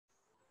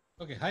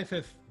Okay, hi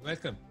Fif,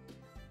 welcome.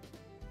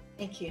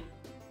 Thank you.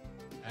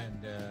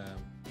 And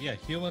yeah,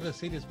 humor is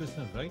serious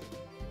business, right?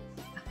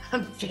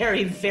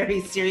 Very, very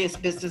serious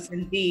business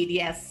indeed,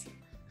 yes.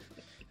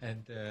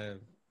 And a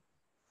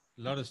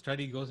lot of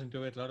study goes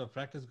into it, a lot of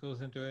practice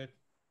goes into it.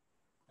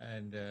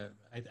 And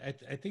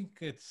I think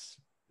it's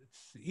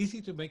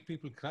easy to make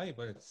people cry,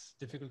 but it's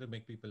difficult to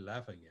make people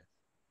laugh, I guess.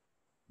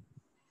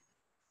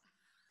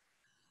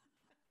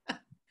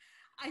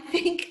 I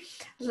think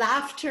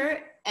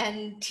laughter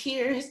and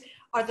tears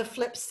are the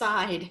flip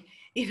side.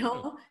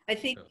 True, I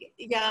think, true.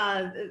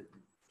 yeah,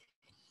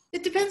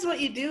 it depends what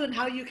you do and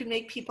how you can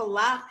make people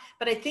laugh.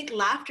 But I think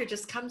laughter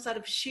just comes out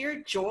of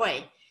sheer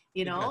joy,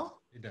 you It does, know?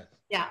 it does.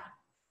 Yeah.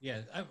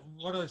 Yeah,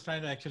 what I was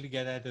trying to actually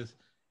get at is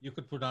you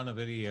could put on a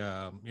very,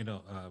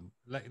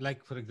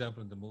 like for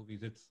example, in the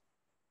movies, it's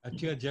a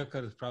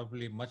tearjerker is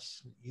probably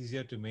much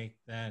easier to make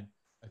than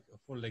a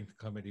full-length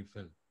comedy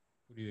film.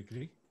 Would you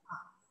agree?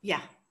 Yeah.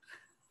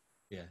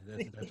 Yeah,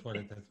 that's what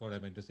I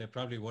meant to say. I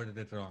probably worded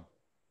it wrong.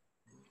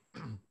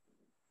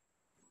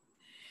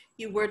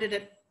 You worded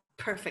it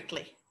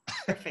perfectly.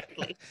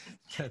 Perfectly.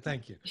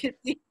 Thank you.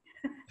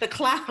 The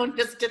clown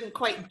just didn't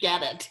quite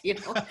get it.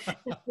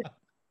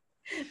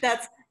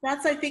 That's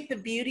I think the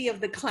beauty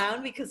of the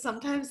clown, because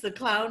sometimes the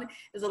clown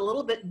is a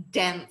little bit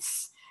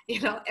dense.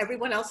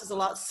 Everyone else is a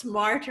lot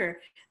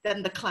smarter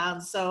than the clown,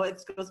 so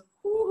it goes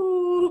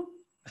ooh.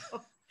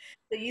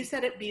 So you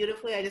said it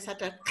beautifully. I just had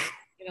to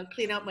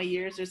clean out my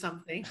ears or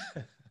something.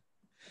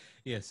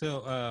 Yeah.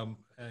 So,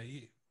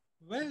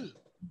 well,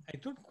 I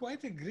don't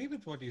quite agree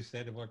with what you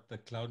said about the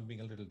clown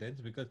being a little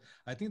dense because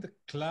I think the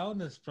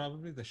clown is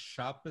probably the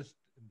sharpest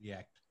in the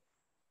act.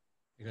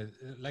 Because,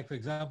 like for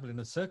example, in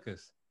a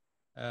circus,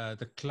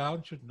 the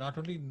clown should not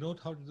only know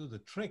how to do the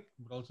trick,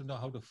 but also know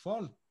how to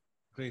fall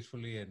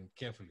gracefully and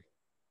carefully.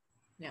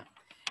 Yeah.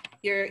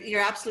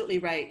 You're absolutely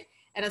right.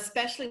 And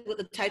especially with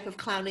the type of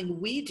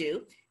clowning we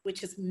do,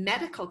 which is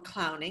medical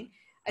clowning,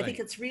 I think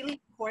Right. it's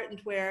really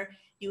important where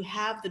you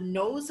have the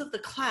nose of the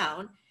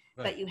clown,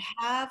 but Right. you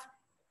have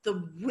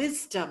the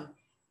wisdom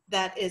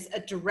that is a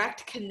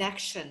direct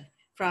connection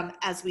from,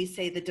 as we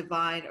say, the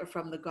divine or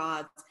from the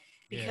gods.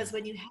 Yeah. Because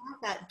when you have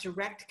that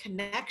direct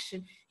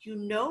connection, you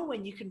know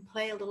when you can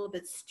play a little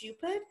bit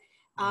stupid,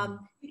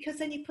 Mm. because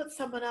then you put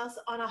someone else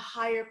on a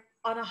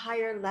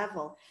higher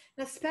level.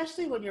 And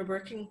especially when you're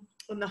working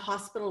in the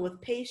hospital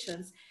with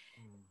patients,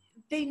 Mm.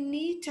 they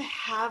need to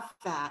have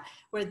that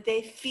where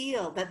they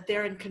feel that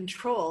they're in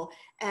control,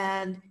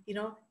 and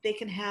they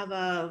can have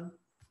a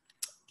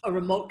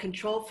remote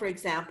control, for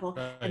example,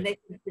 and Right. they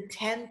can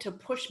pretend to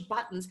push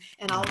buttons,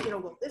 and I'll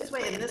Mm. go this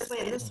way and this way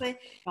and this Mm. way.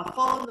 I'll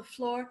fall on the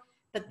floor,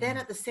 but then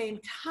Mm. at the same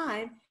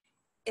time,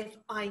 if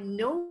I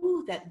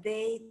know that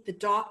the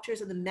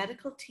doctors and the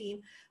medical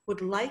team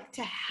would like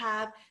to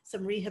have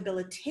some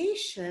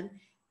rehabilitation,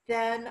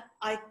 then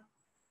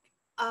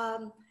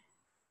um,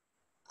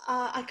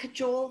 I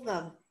cajole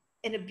them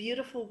in a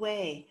beautiful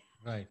way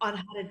Right. on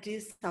how to do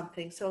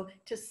something. So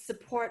to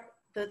support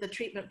the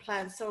treatment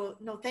plan. So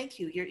no, thank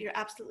you. You're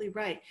absolutely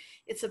right.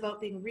 It's about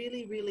being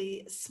really,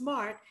 really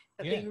smart,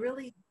 but Yeah. being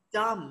really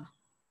dumb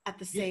at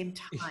the Yeah. same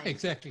time.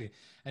 Exactly.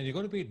 And you're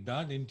going to be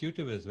darn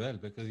intuitive as well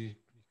because you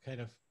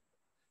kind of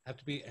have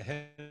to be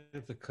ahead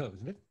of the curve,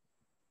 isn't it?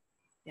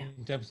 In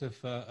Yeah. terms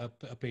of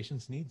a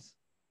patient's needs.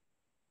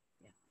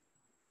 Yeah.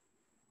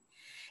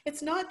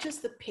 It's not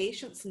just the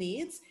patient's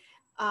needs,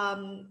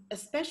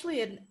 especially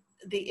in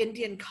the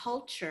Indian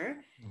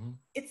culture. Hmm.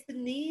 It's the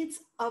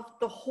needs of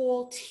the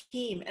whole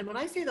team. And when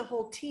I say the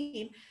whole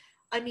team,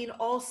 I mean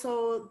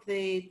also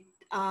the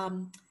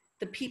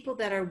people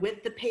that are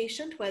with the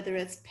patient, whether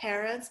it's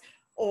parents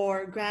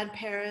or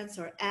grandparents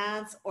or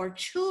aunts or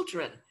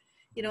children.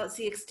 It's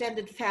the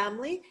extended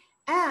family,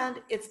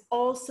 and it's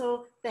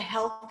also the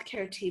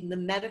healthcare team, the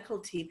medical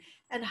team.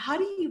 And how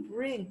do you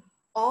bring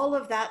all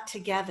of that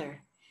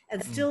together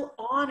and Mm. still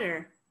honor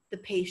the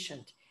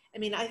patient? I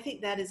mean, I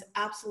think that is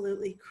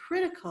absolutely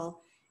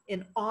critical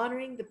in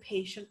honoring the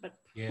patient, but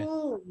Yeah.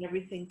 pulling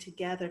everything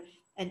together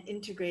and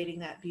integrating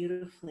that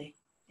beautifully.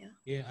 Yeah.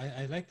 Yeah.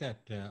 I like that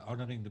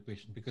honoring the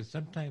patient because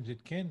sometimes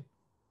it can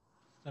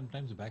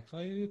sometimes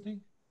backfire, you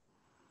think,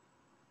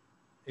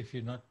 if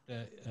you're not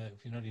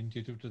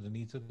intuitive to the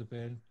needs of the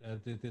parent,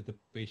 the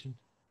patient.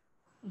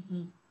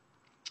 Mm-hmm.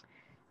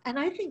 And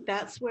I think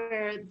that's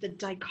where the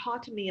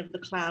dichotomy of the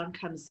clown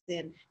comes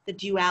in, the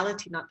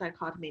duality, not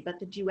dichotomy, but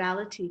the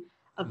duality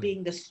of Mm.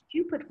 being the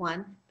stupid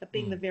one, but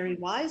being Mm. the very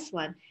wise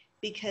one.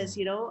 Because,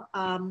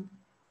 Mm.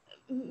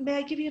 may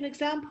I give you an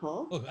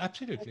example? Oh,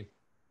 absolutely.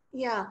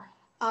 Yeah.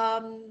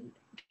 Um,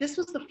 this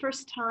was the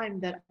first time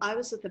that I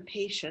was with a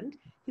patient.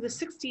 He was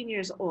 16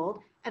 years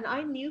old, and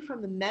I knew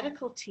from the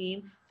medical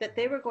team that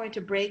they were going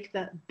to break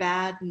the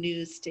bad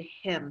news to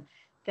him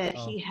that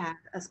Oh, he had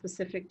a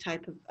specific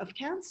type of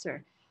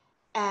cancer.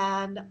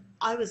 And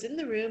I was in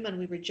the room and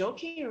we were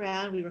joking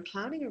around, we were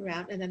clowning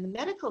around, and then the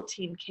medical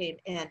team came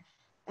in,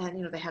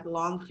 and they had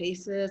long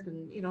faces,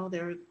 and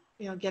they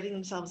were getting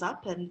themselves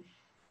up, and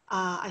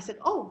I said,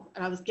 oh,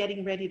 and I was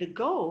getting ready to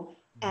go,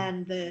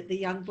 And the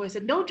young boy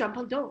said, no,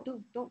 Jumbo,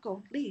 don't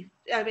go, leave.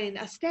 I mean,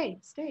 stay.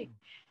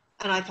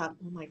 And I thought,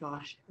 oh my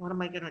gosh, what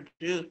am I going to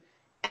do?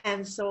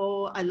 And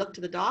so I looked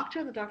to the doctor,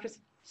 and the doctor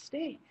said,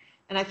 stay.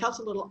 And I felt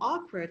a little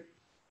awkward.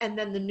 And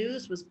then the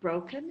news was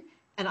broken,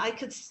 and I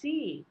could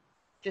see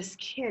this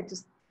kid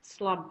just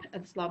slump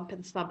and slump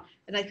and slump.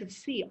 And I could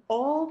see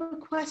all the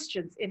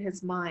questions in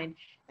his mind.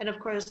 And of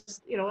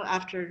course,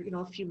 after,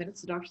 a few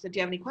minutes, the doctor said, do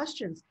you have any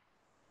questions?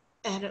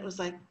 And it was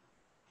like,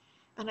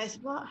 and I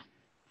said,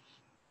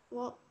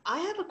 well, I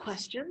have a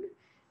question.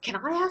 Can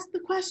I ask the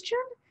question?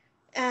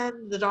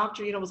 And the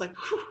doctor, was like,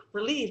 whew,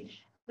 relieved.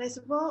 And I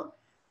said, well,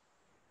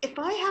 if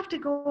I have to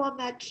go on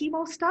that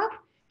chemo stuff,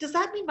 does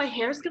that mean my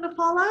hair's going to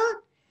fall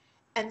out?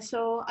 And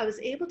so I was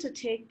able to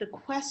take the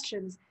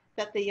questions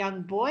that the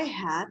young boy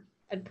had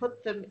and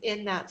put them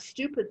in that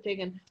stupid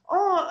thing. And,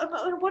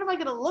 what am I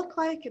going to look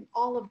like? And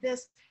all of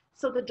this.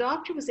 So the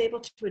doctor was able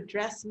to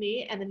address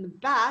me, and in the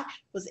back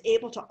was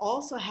able to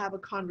also have a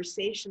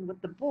conversation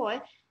with the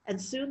boy.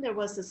 And soon there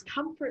was this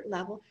comfort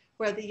level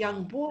where the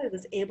young boy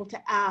was able to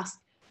ask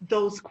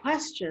those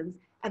questions,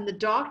 and the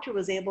doctor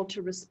was able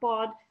to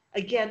respond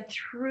again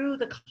through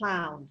the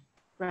clown,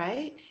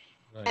 right?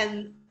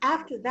 And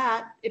after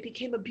that, it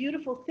became a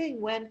beautiful thing.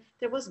 When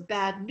there was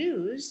bad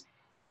news,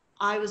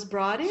 I was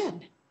brought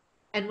in.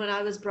 And when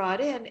I was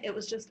brought in, it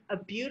was just a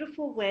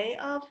beautiful way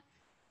of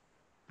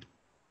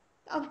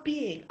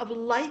being, of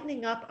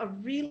lightening up a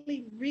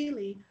really,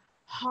 really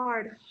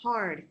hard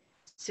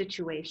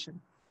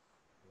situation.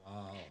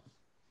 Wow.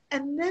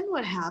 And then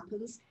what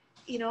happens,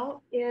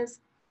 is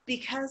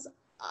because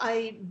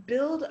I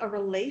build a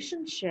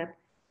relationship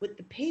with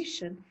the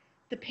patient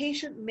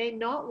may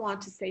not want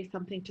to say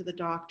something to the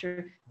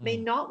doctor, may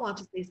not want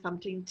to say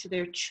something to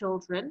their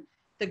children,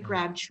 the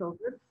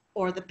grandchildren,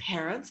 or the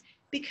parents,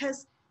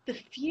 because the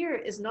fear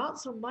is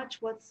not so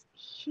much what's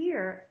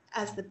here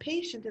as the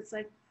patient. It's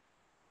like,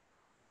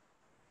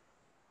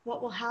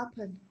 what will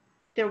happen?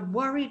 They're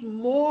worried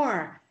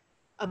more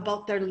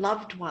about their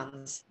loved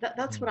ones.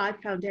 That's what I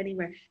found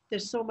anywhere.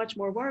 There's so much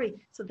more worry.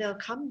 So they'll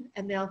come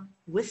and they'll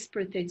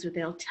whisper things, or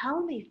they'll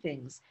tell me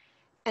things.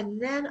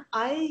 And then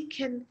I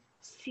can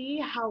see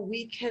how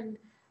we can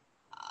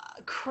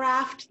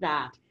craft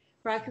that,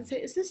 where I can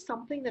say, is this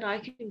something that I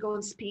can go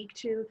and speak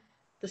to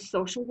the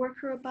social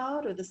worker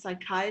about, or the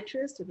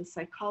psychiatrist, or the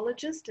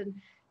psychologist? And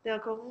they'll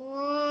go,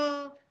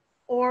 oh,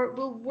 or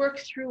we'll work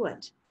through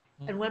it.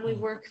 And when we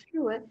work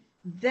through it,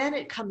 then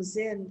it comes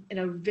in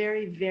a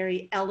very,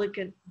 very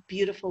elegant,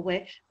 beautiful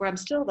way, where I'm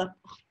still the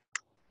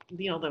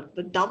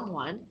dumb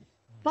one,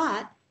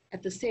 but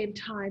at the same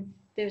time,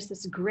 there's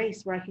this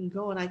grace where I can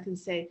go and I can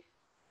say,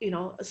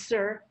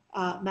 sir,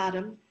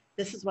 madam,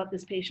 this is what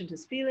this patient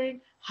is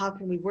feeling. How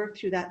can we work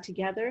through that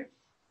together?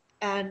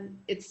 And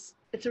it's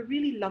a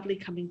really lovely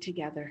coming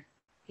together.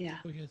 Yeah.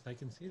 Oh yes, I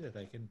can see that.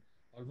 I can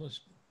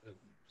almost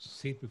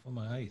see it before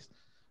my eyes.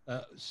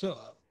 So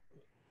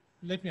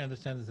let me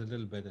understand this a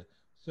little better.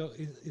 So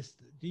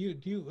do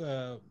you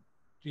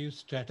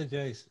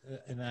strategize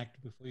an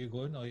act before you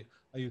go in, or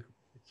are you?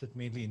 Is it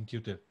mainly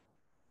intuitive?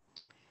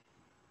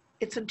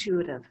 It's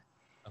intuitive.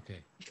 Okay.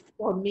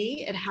 For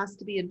me, it has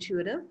to be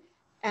intuitive.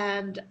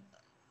 And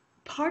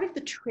part of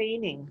the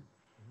training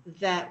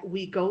that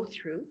we go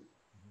through,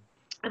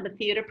 I'm a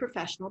theater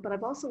professional, but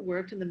I've also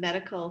worked in the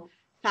medical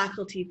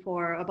faculty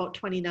for about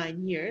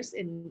 29 years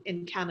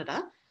in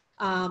Canada.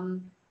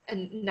 And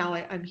now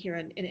I'm here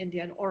in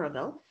India, in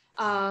Auroville.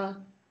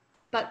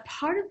 But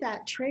part of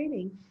that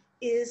training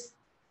is,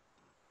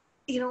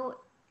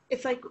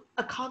 it's like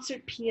a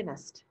concert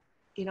pianist.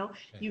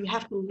 You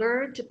have to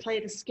learn to play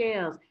the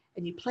scales,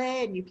 and you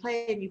play and you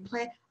play and you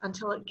play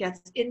until it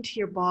gets into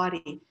your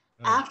body.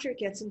 After it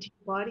gets into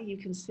your body, you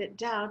can sit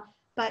down,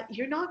 but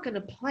you're not going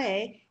to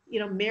play,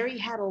 Mary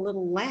Had a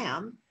Little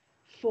Lamb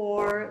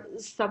for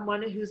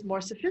someone who's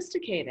more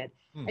sophisticated.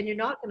 And you're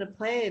not going to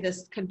play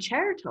this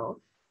concerto,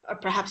 or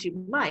perhaps you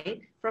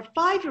might, for a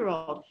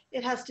 5-year-old.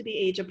 It has to be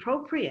age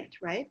appropriate,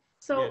 right?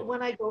 So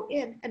when I go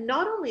in, and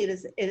not only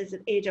is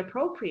it age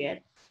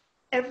appropriate,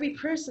 every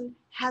person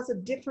has a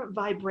different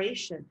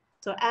vibration.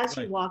 So as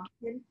you walk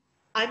in,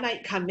 I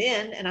might come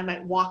in and I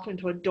might walk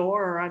into a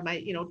door, or I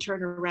might,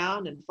 turn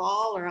around and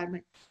fall, or I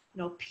might,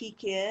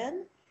 peek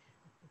in.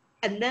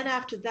 And then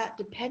after that,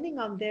 depending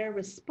on their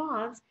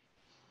response,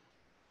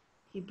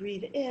 you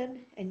breathe in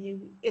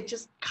and it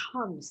just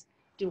comes.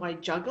 Do I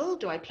juggle?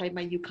 Do I play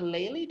my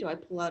ukulele? Do I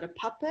pull out a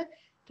puppet?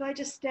 Do I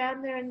just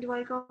stand there and do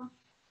I go,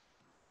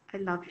 I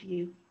love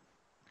you.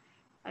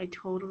 I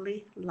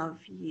totally love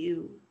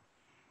you.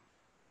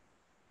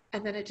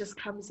 And then it just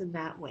comes in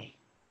that way.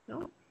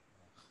 No?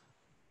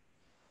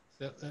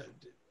 So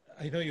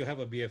I know you have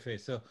a BFA.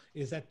 So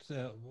is that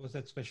was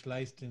that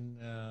specialized in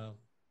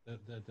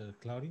the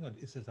clouding, or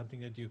is it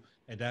something that you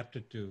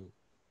adapted to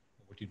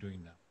what you're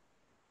doing now?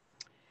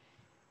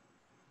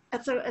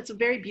 That's a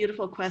very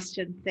beautiful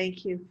question.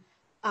 Thank you.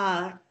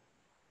 My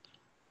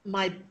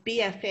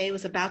BFA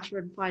was a Bachelor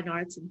in Fine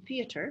Arts in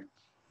Theater.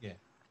 Yeah.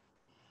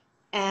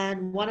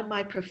 And one of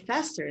my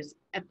professors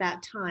at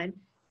that time,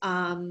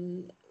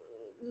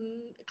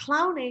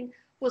 clowning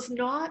was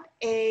not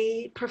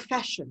a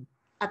profession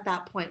at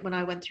that point when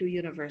I went through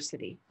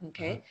university, Uh-huh.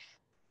 okay?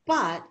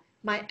 But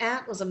my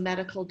aunt was a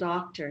medical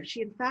doctor.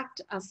 She, in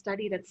fact,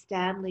 studied at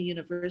Stanley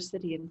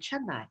University in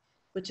Chennai,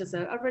 which is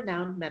a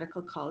renowned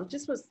medical college.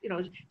 This was, you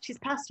know, she's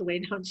passed away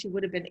now, and she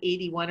would have been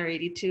 81 or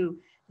 82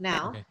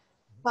 now. Okay.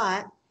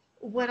 But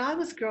when I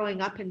was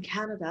growing up in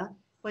Canada,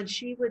 when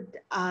she would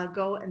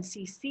go and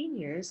see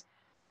seniors,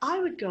 I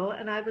would go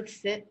and I would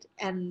sit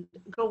and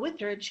go with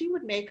her, and she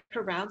would make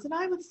her rounds, and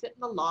I would sit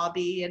in the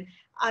lobby and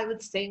I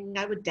would sing,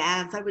 I would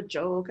dance, I would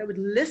joke, I would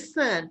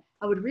listen.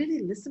 I would really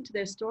listen to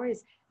their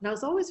stories. And I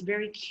was always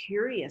very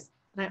curious,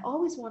 and I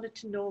always wanted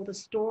to know the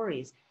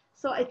stories.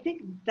 So I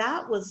think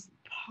that was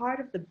part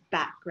of the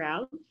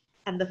background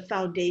and the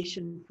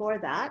foundation for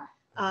that.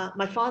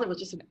 My father was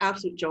just an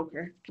absolute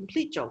joker,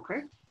 complete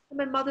joker. And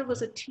my mother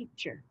was Uh-huh. a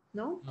teacher,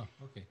 no? Oh,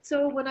 okay. So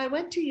when I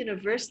went to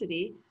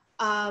university,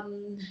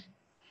 um,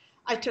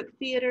 I took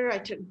theater, I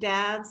took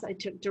dance, I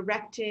took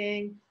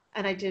directing,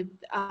 and I did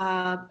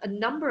a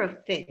number of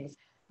things.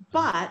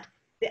 Uh-huh. But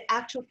the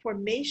actual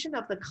formation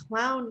of the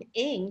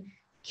clowning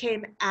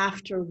came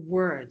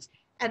afterwards,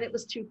 and it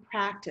was through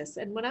practice.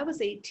 And when I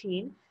was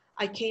 18,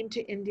 I came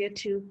to India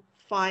to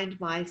find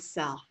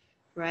myself,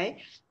 right?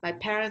 My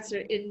parents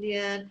are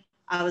Indian.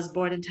 I was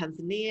born in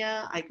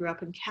Tanzania. I grew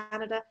up in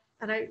Canada.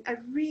 And I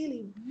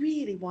really,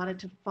 really wanted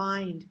to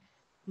find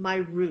my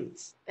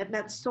roots. It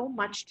meant so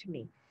much to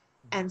me.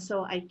 And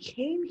so I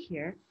came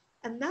here,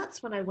 and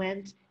that's when I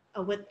went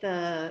with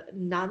the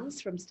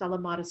nuns from Stella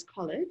Maris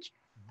College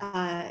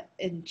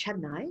in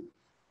Chennai.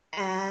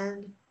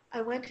 And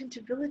I went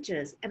into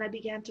villages and I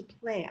began to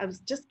play. I was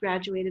just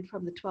graduated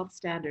from the 12th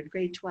standard,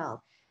 grade 12.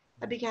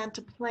 I began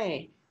to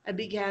play. I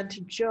began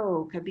to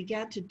joke. I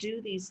began to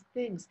do these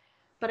things.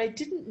 But I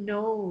didn't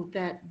know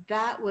that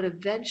that would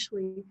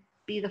eventually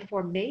be the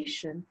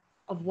formation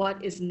of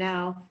what is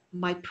now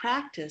my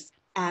practice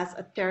as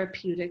a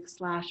therapeutic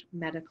slash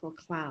medical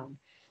clown.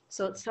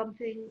 So it's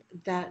something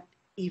that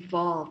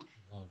evolved.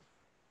 Wow.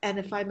 And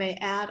if I may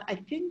add, I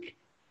think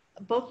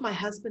both my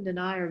husband and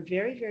I are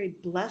very, very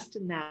blessed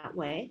in that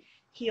way.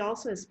 He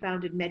also has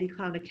founded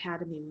MeDiClown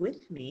Academy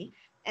with me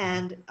Uh-huh.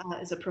 and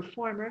is a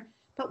performer,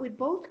 but we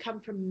both come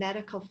from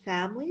medical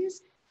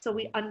families. So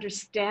we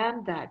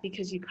understand that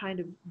because you kind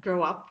of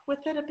grow up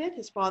with it a bit.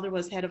 His father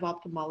was head of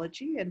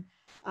ophthalmology and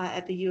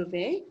at the U of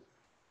A.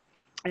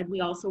 And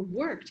we also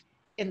worked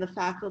in the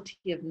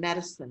faculty of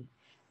medicine,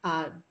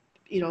 uh,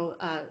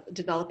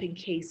 developing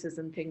cases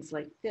and things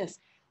like this.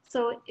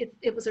 So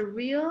it was a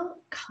real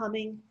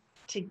coming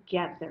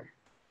together.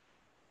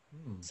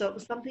 Hmm. So it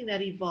was something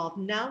that evolved.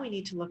 Now we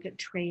need to look at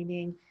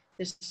training.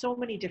 There's so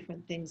many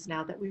different things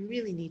now that we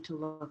really need to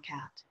look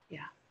at.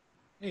 Yeah.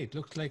 Hey, it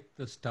looks like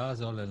the stars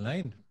all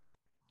aligned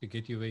to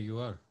get you where you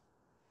are.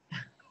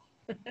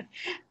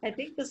 I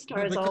think the Because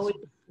stars because always.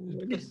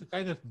 because the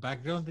kind of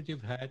background that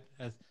you've had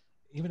as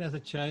even as a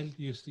child,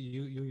 you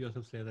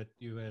yourself say that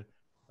you were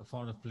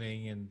fond of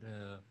playing and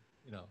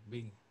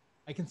being.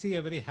 I can see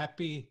a very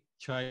happy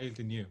child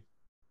in you.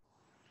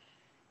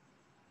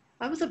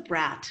 I was a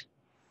brat.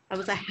 I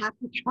was a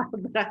happy child,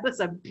 but I was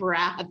a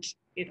brat,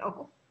 you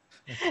know.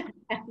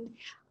 And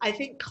I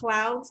think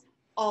clowns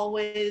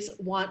always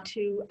want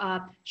to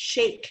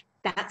shake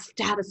that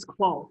status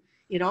quo,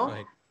 you know.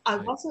 Right, I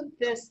right. wasn't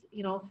this,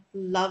 you know,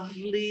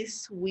 lovely,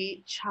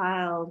 sweet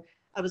child.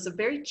 I was a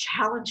very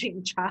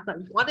challenging child. I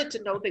wanted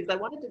to know things. I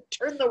wanted to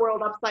turn the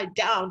world upside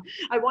down.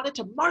 I wanted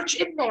to march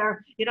in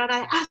there, you know, and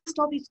I asked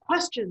all these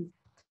questions.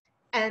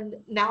 And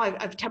now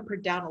I've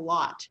tempered down a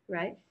lot,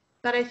 right?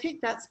 But I think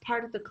that's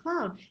part of the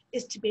clown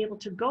is to be able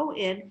to go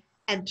in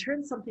and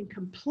turn something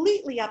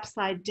completely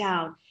upside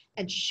down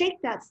and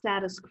shake that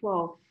status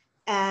quo.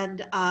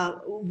 And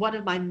one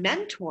of my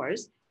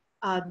mentors,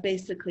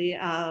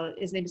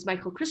 his name is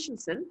Michael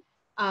Christensen.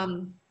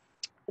 Um,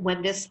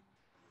 when this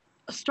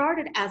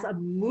started as a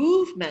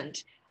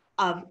movement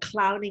of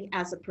clowning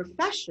as a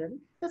profession,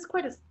 that's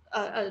quite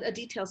a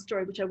detailed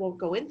story, which I won't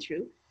go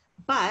into.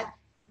 But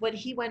when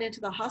he went into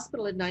the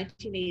hospital in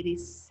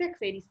 1986,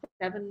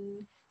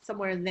 87,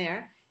 somewhere in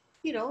there,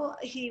 you know,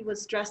 he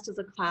was dressed as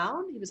a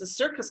clown. He was a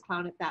circus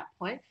clown at that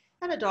point.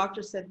 And a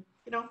doctor said,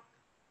 you know,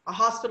 a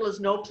hospital is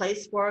no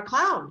place for a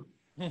clown.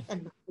 Hmm.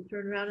 And Michael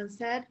turned around and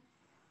said,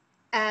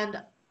 and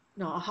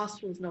no, a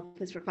hospital is no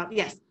place for a clown.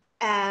 Yes.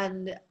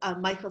 And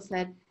Michael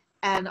said,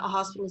 and a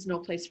hospital is no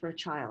place for a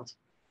child.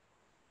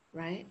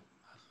 Right?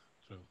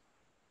 True.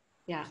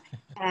 Yeah.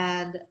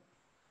 And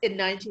in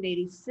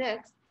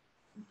 1986,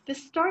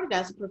 this started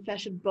as a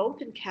profession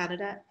both in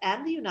Canada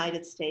and the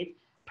United States,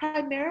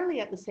 primarily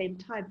at the same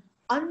time,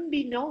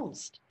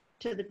 unbeknownst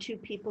to the two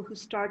people who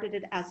started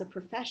it as a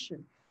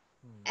profession.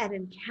 Hmm. And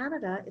in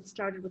Canada, it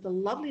started with a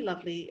lovely,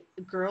 lovely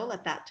girl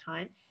at that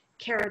time,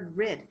 Karen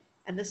Ridd.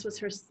 And this was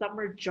her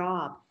summer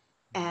job.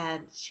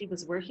 And she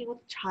was working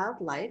with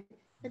child life,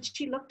 and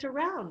she looked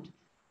around.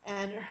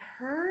 And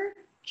her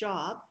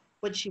job,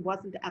 when she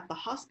wasn't at the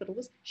hospital,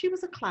 was she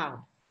was a clown.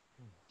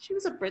 She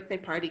was a birthday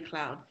party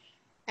clown.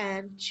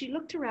 And she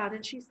looked around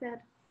and she said,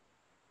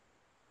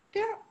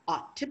 there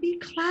ought to be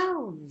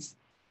clowns.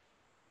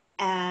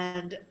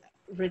 And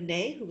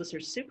Renee, who was her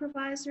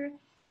supervisor,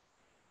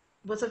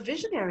 was a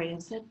visionary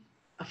and said,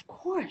 of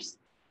course,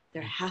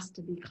 there has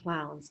to be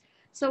clowns.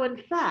 So in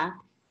fact,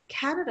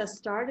 Canada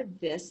started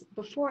this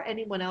before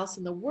anyone else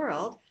in the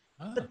world.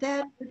 Ah, But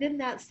then within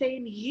that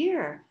same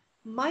year,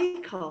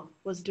 Michael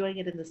was doing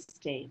it in the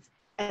States.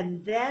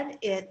 And then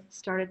it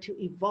started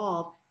to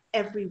evolve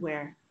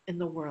everywhere in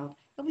the world.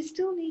 And we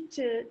still need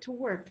to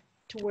work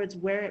towards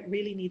where it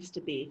really needs to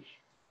be.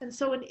 And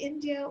so in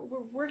India, we're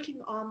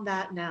working on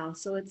that now.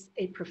 So it's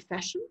a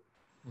profession,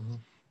 mhm.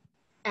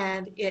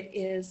 and it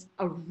is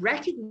a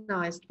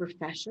recognized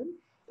profession.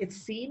 It's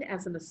seen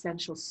as an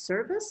essential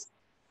service,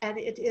 and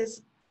it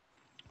is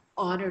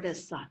honored as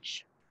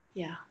such.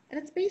 Yeah. And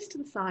it's based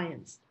in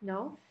science,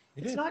 no?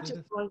 It It's is. not It just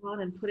is. going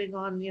on and putting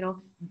on,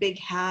 big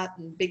hat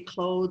and big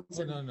clothes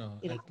Oh and, no, no.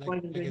 going and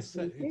Like I doing said,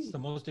 silly it's things. the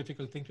most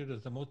difficult thing to do.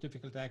 It's the most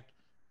difficult act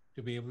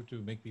to be able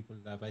to make people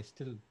laugh.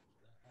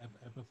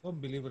 I'm a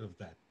firm believer of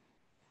that.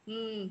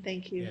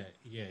 Thank you.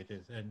 Yeah, it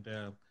is. And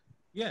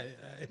yeah,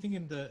 I think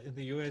in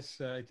the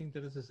US, I think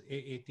there is this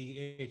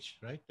AATH,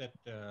 right? That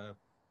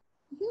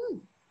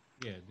Mhm.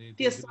 yeah, The they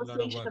do a lot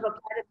of Association work. of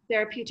Applied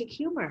Therapeutic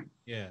Humor.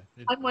 Yeah.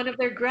 I'm one of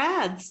their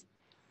grads.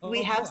 We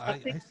Oh, have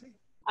something. I see.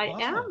 I Wow.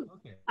 am.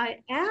 Okay. I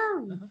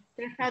am. Uh-huh.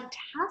 They're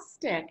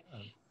fantastic.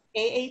 Oh,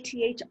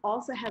 AATH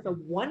also has a yeah.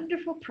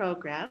 wonderful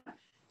program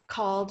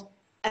called,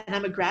 and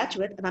I'm a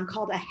graduate, and I'm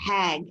called a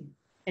HAG,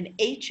 an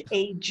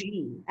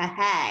HAG, a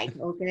HAG,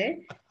 okay?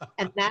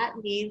 And that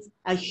means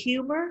a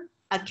Humor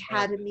Oh,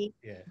 Academy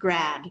yeah.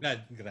 grad.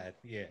 Grad.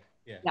 Yeah.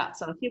 Yeah. Yeah,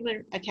 so a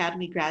Humor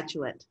Academy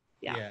graduate.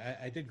 Yeah. Yeah.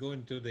 I did go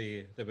into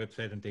the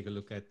website and take a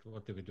look at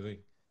what they were doing.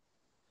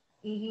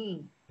 Hmm.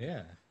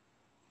 Yeah.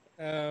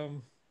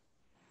 Um,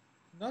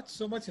 Not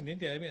so much in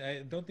India. I mean,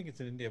 I don't think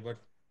it's in India, but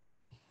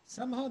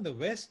somehow in the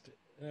West,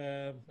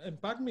 and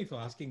pardon me for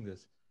asking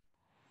this,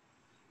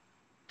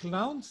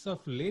 clowns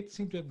of late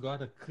seem to have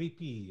got a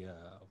creepy.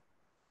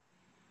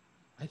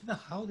 I don't know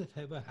how that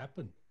ever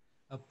happened.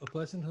 A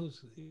person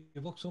who's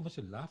evoked so much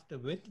laughter.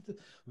 Where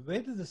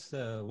did this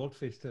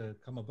volte-face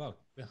come about?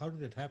 How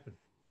did it happen?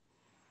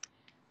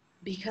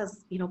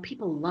 Because,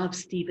 people love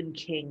Stephen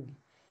King,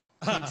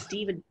 and Ah,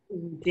 Stephen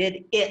King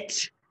did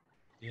it.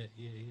 yeah.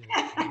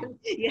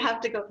 You have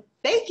to go,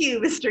 thank you,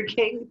 Mr.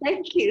 King,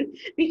 thank you,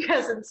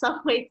 because in some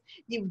ways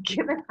you've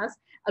given us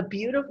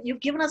you've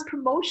given us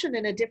promotion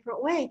in a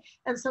different way.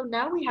 And so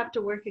now we have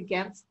to work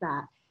against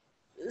that.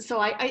 So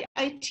I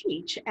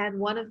teach, and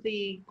one of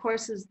the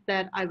courses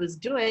that I was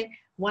doing,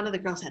 one of the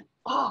girls said,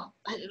 I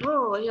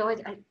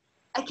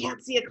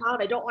can't see a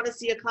clown. I don't want to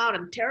see a clown.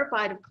 I'm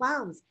terrified of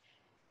clowns.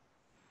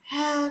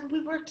 And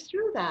we worked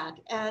through that.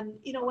 And,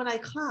 when I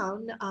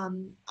clown,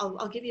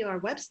 I'll give you our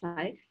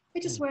website. I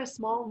just Mm, wear a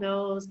small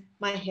nose.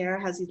 My hair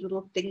has these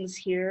little things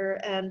here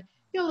and,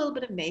 a little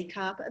bit of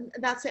makeup. And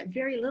that's it,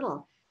 very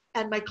little.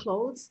 And my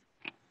clothes,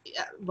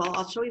 well,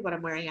 I'll show you what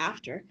I'm wearing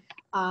after,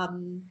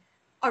 um,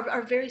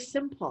 are very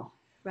simple,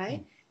 mm,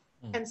 right?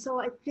 mm, And so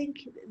I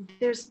think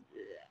there's,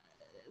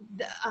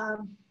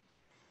 um,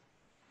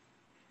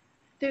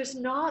 there's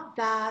not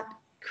that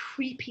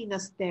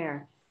creepiness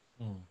there.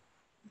 mm,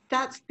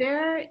 That's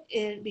there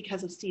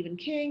because of Stephen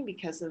King,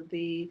 because of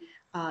the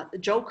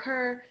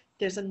Joker.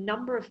 There's a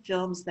number of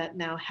films that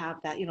now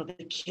have that,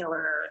 the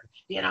killer,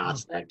 mm,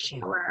 it's the mm.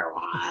 killer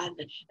one.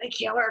 The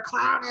killer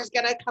clown is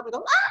going to come and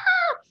go,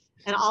 ah!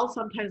 And I'll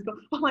sometimes go,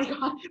 oh my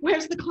God,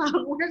 where's the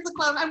clown? Where's the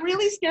clown? I'm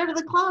really scared of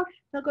the clown.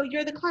 They'll go,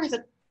 you're the clown. I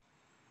said,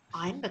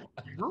 I'm the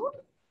clown?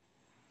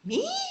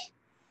 Me?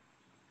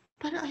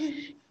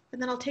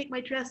 And then I'll take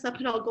my dress up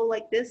and I'll go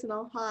like this and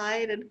I'll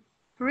hide. And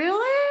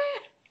really?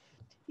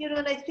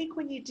 And I think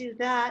when you do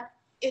that,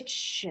 it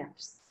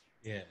shifts,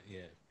 Yeah.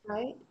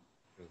 right?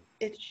 True.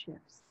 It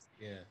shifts.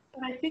 Yeah.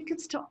 And I think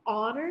it's to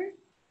honor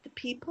the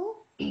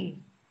people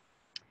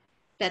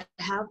that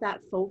have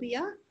that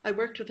phobia. I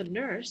worked with a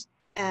nurse,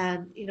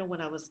 and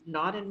when I was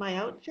not in my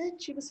outfit,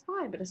 she was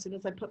fine. But as soon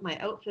as I put my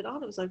outfit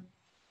on, it was like,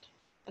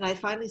 and I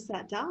finally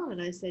sat down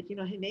and I said,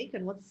 hey,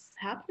 Megan, what's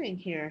happening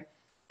here?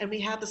 And we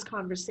had this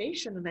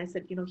conversation, and I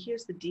said,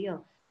 here's the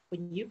deal.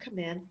 When you come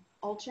in,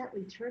 I'll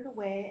gently turn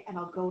away and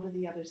I'll go to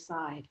the other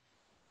side.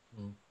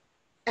 Mm,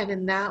 And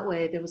in that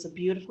way, there was a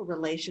beautiful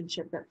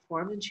relationship that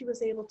formed, and she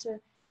was able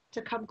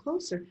to come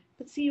closer.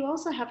 But see, you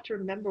also have to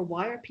remember,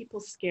 why are people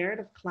scared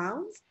of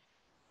clowns?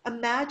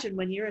 Imagine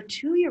when you're a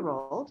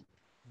 2-year-old mm,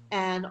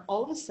 and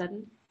all of a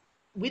sudden,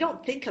 we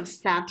don't think of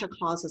Santa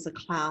Claus as a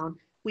clown.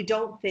 We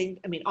don't think,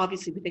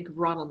 obviously we think of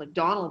Ronald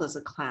McDonald as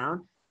a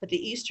clown, but the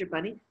Easter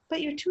Bunny,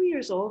 but you're 2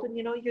 years old and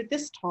you're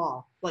this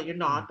tall. Well, you're mm.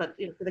 not, but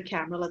for the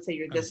camera, let's say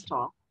you're this Understood.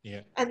 tall.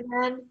 Yeah. And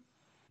then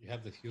You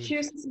have this huge.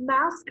 here's this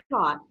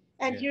mascot.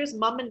 And Yeah. here's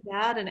mom and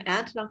dad and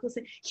aunt and uncle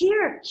saying,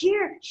 here,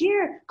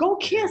 go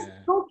Yeah. kiss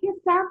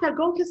Santa,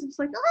 go kiss him. It's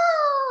like,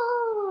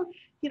 oh,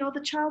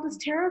 the child is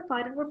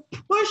terrified, and we're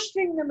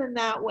pushing them in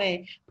that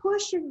way,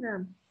 pushing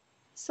them.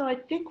 So I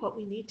think what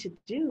we need to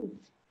do,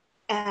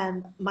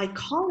 and my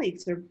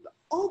colleagues are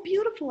all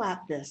beautiful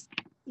at this,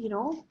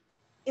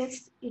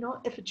 it's,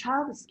 if a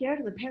child is scared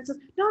and the parent says,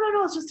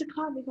 no, it's just a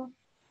clown, we go,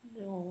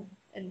 No.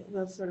 And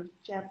we'll sort of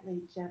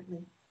gently,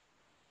 gently.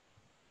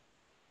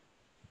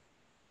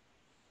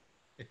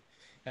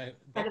 And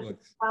That if the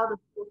works. child is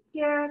still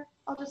scared,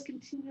 I'll just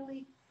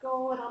continually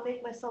go and I'll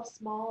make myself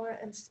smaller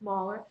and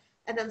smaller.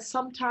 And then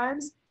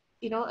sometimes,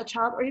 a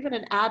child or even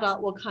an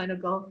adult will kind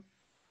of go,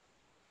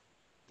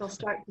 they'll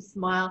start to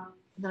smile.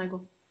 And then I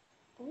go,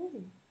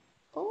 oh,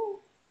 oh.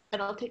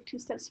 And I'll take 2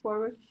 steps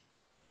forward,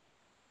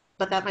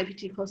 but that might be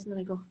too close. And then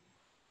I go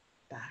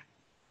back,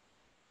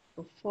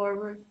 go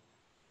forward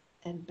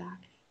and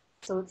back.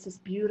 So it's this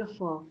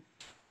beautiful,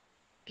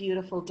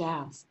 beautiful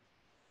dance.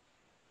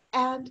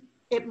 And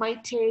it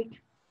might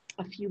take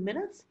a few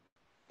minutes,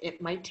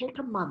 it might take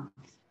a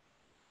month,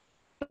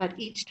 but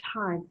each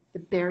time the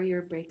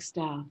barrier breaks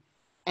down.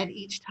 And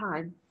each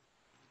time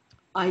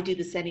I do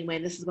this anyway,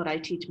 and this is what I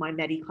teach my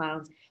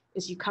MeDiClowns,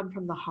 is you come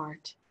from the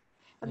heart.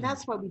 And Mm,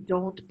 that's why we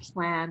don't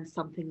plan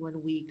something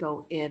when we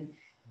go in.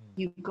 mm,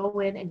 You go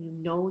in and you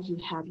know you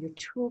have your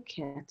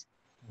toolkit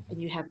mhm,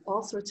 and you have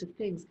all sorts of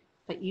things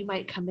that you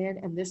might come in,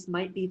 and this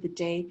might be the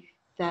day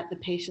that the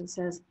patient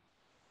says,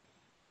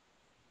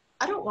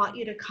 I don't want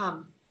you to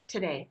come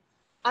today.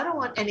 I don't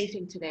want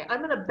anything today.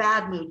 I'm in a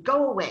bad mood.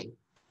 Go away.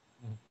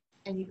 mm,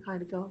 And you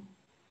kind of go,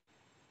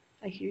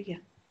 I hear you.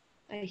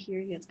 I hear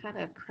you. It's kind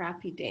of a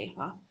crappy day,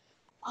 huh?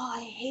 Oh,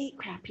 I hate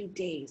crappy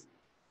days.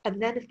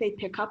 And then if they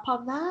pick up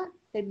on that,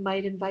 they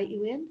might invite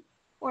you in.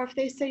 Or if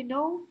they say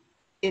no,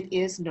 it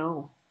is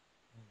no.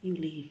 You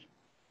leave.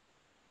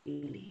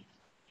 You leave.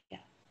 Yeah.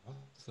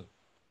 awesome.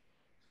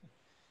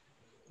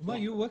 Uma, Yeah.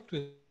 you worked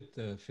with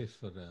Fif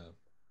for a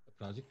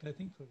project, I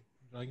think, for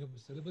drawing up a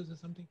syllabus or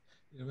something.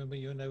 You remember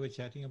you and I were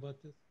chatting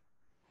about this?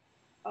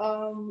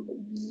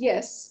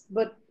 Yes,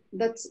 but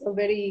that's a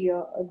very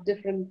a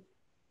different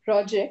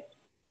project.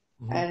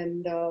 Hmm.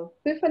 And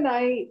Pif and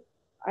I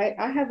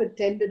have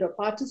attended or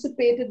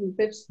participated in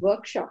Pif's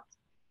workshop.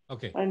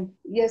 Okay. And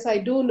yes, I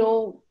do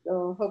know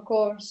her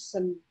course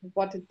and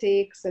what it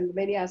takes and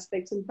many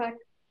aspects. In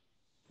fact,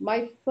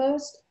 my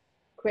first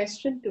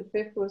question to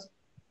Pif was,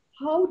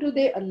 how do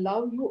they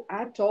allow you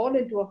at all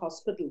into a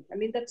hospital? I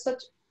mean, that's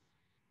such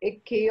a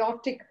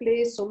chaotic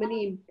place, so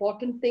many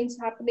important things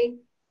happening.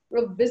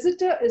 A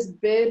visitor is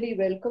barely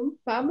welcome.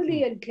 Mm,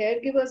 Family and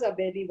caregivers are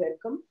barely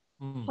welcome.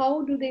 mm,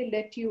 How do they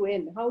let you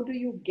in? How do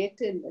you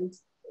get in? And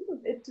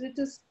it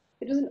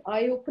is an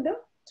eye opener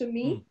to mm,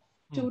 me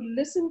mm, to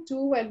listen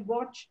to and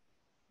watch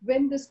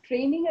when this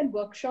training and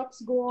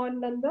workshops go on,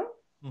 Nanda.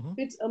 mhm,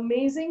 It's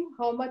amazing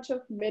how much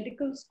of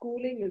medical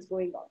schooling is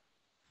going on.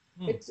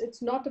 mm,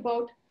 It's not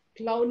about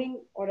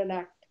clowning or an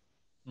act.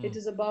 It mm,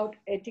 is about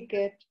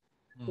etiquette,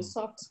 the mm,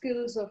 soft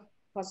skills of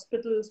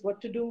hospitals,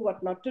 what to do,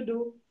 what not to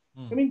do.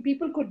 I mm, mean,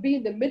 people could be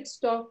in the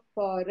midst of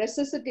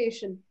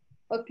resuscitation.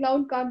 A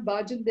clown can't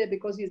barge in there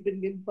because he's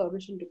been given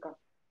permission to come.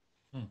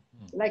 mm,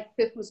 mm, Like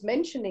Pip was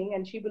mentioning,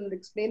 and she will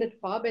explain it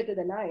far better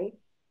than I,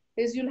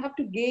 is you'll have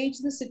to gauge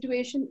the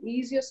situation,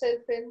 ease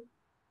yourself in.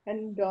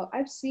 And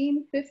I've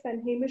seen Pip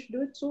and Hamish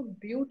do it so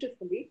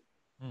beautifully.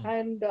 mm,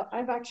 And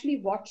I've actually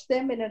watched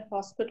them in a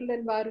hospital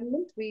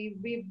environment.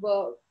 We've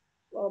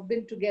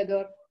been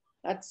together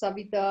at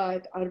Savita,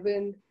 at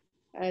Arvind,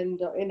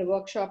 and in a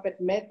workshop at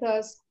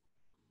Mehta's.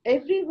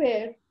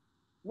 Everywhere,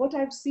 what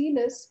I've seen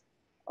is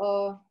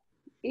uh,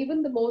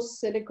 even the most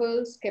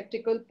cynical,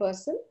 skeptical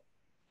person,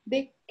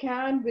 they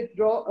can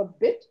withdraw a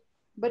bit,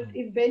 but mm,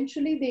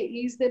 eventually they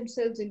ease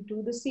themselves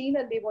into the scene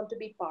and they want to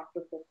be part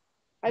of it.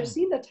 I've mm,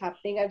 seen that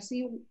happening. I've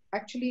seen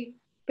actually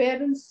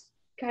parents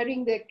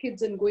carrying their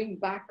kids and going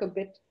back a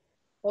bit,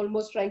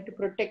 almost trying to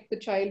protect the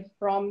child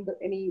from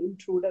any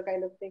intruder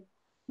kind of thing.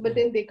 But mm,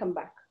 then they come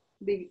back.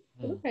 They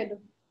mm, kind of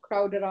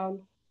crowd around.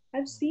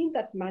 I've seen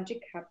that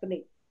magic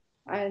happening.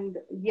 And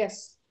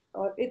yes,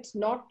 it's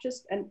not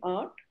just an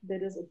art.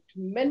 There is a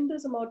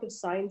tremendous amount of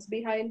science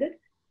behind it,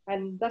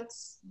 and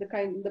that's the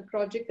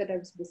project that I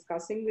was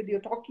discussing with you,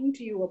 talking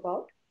to you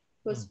about.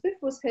 Was mm,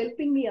 Spiff was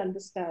helping me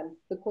understand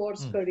the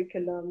course mm,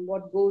 curriculum,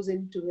 what goes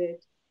into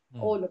it, mm,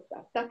 all of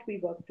that we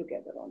work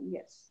together on.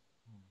 Yes,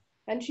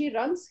 and she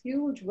runs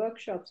huge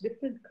workshops,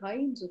 different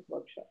kinds of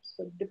workshops.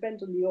 So it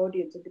depends on the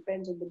audience, it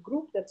depends on the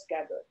group that's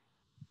gathered.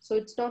 So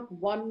it's not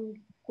one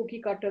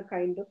cookie cutter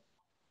kind of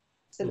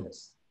mm,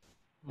 syllabus.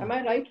 Am mm,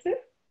 I right, Viv?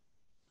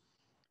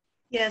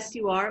 Yes,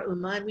 you are,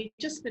 Uma. And we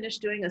just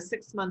finished doing a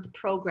 6-month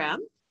program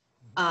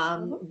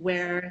Uh-huh.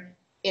 where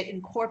it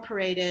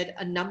incorporated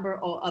a number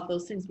of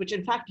those things, which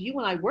in fact you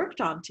and I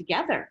worked on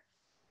together.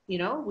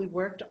 We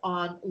worked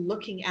on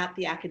looking at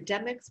the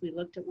academics, we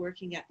looked at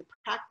working at the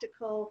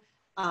practical,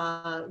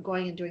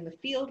 going and doing the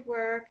field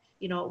work.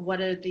 What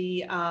are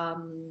the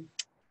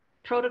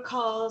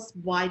protocols?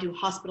 Why do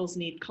hospitals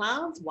need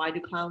clowns? Why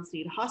do clowns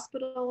need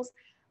hospitals?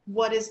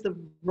 What is the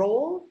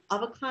role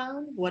of a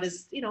clown?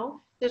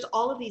 There's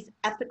all of these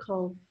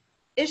ethical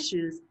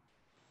issues.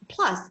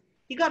 Plus,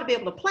 you got to be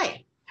able to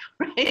play,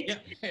 right? yeah.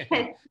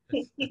 And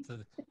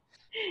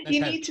That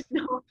you need helped. to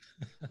know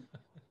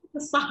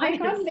the I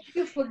side of, can't let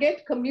you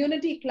forget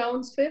community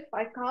clowns, Fifth.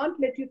 I can't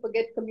let you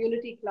forget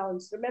community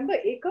clowns. Remember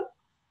Akam?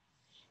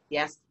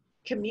 yes,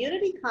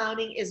 Community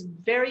clowning is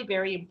very,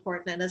 very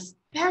important, and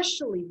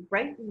especially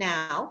right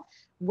now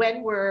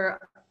when we're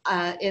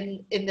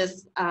in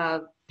this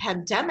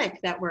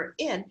pandemic that we're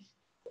in,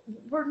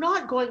 we're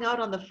not going out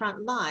on the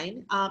front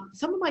line.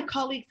 Some of my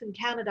colleagues in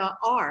Canada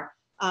are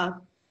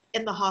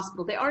in the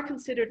hospital. They are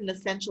considered an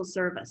essential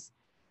service.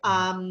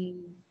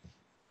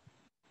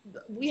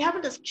 We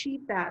haven't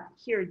achieved that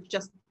here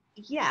just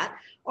yet,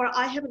 or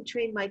I haven't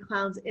trained my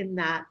clowns in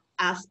that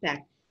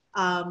aspect.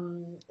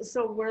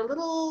 So we're a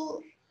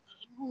little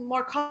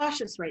more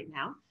cautious right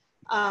now.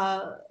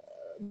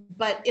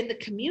 But in the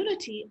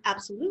community,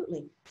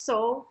 absolutely.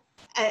 So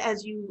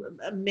as you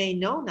may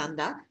know,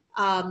 Nanda,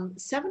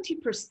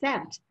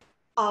 70%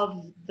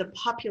 of the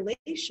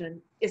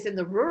population is in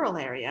the rural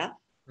area,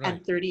 right,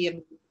 and 30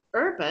 in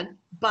urban,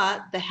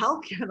 but the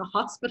healthcare in the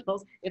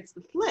hospitals, it's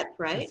the flip,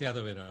 right? It's the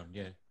other way around,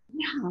 yeah.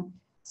 Yeah.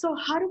 So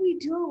how do we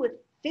deal with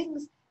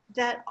things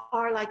that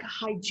are like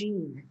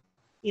hygiene?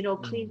 You know,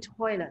 clean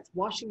toilets,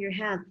 washing your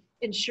hands,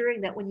 ensuring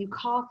that when you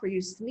cough or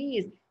you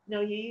sneeze, you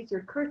know, you use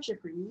your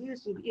kerchief or you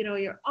use, you know,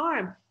 your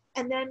arm.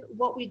 And then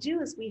what we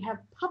do is we have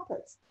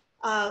puppets.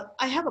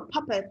 I have a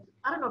puppet.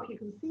 I don't know if you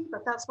can see,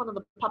 but that's one of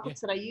the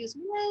puppets that I use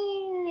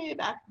way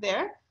back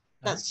there.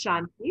 That's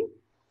Shanti.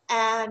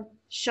 And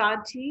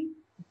Shanti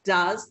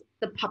does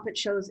the puppet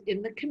shows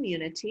in the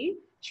community.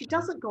 She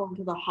doesn't go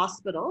into the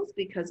hospitals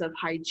because of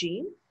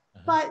hygiene,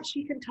 but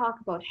she can talk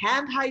about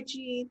hand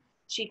hygiene.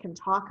 She can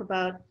talk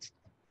about,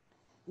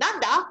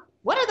 Nanda,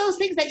 what are those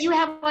things that you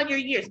have on your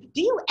ears?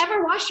 Do you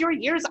ever wash your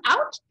ears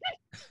out?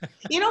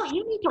 You know,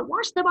 you need to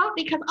wash them out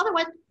because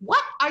otherwise,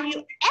 what are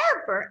you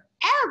ever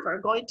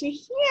going to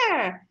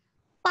hear?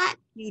 But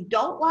you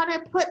don't want to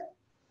put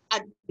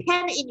a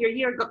pen in your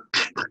ear and go,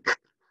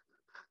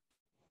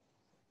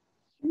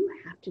 you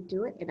have to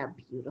do it in a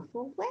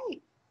beautiful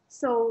way.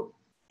 So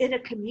in a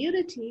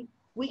community,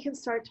 we can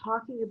start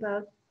talking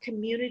about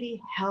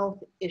community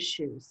health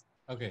issues.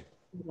 Okay.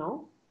 You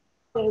know,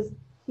 because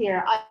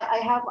here, I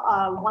have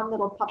one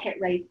little puppet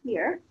right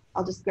here.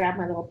 I'll just grab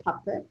my little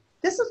puppet.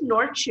 This is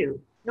Norchu.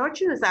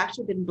 Norchu has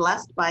actually been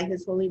blessed by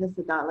His Holiness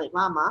the Dalai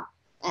Lama.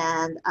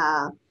 And,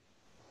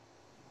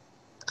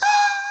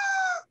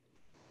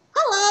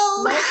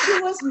 hello.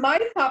 Norchu was my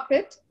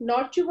puppet.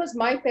 Norchu was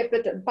my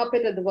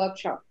puppet at the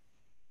workshop.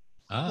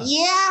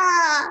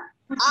 Yeah.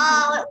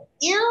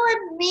 You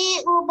and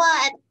me, Uma,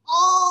 and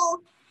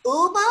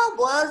Uma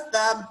was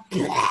the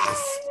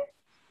best.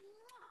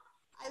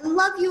 I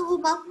love you,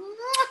 Uma.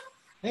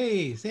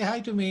 Hey, say hi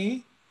to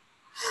me.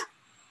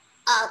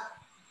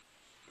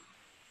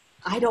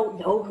 I don't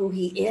know who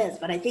he is,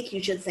 but I think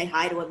you should say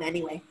hi to him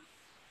anyway.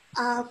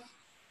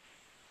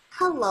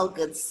 Hello,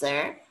 good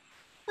sir.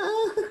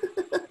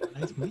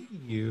 Nice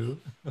meeting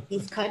you.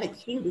 He's kind of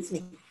cute, isn't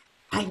he?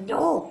 I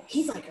know.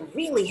 He's like a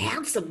really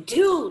handsome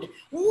dude.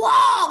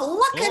 Whoa,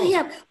 look at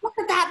him. Look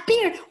at that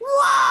beard.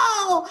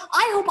 Whoa,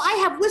 I hope I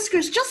have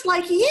whiskers just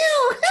like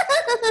you.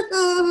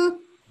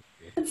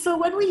 And so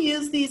when we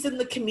use these in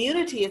the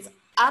community, it's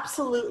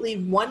absolutely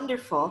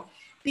wonderful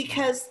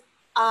because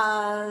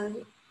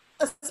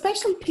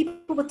especially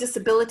people with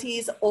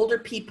disabilities, older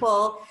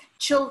people,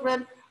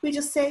 children, we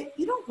just say,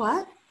 you know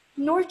what?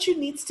 Norchu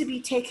needs to be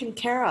taken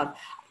care of.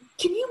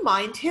 Can you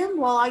mind him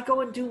while I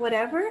go and do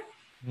whatever?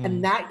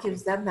 And that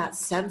gives them that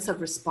sense of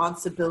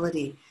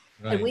responsibility.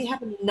 Right. And we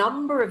have a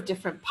number of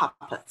different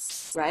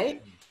puppets,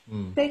 right?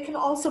 They can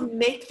also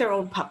make their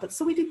own puppets.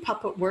 So we do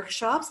puppet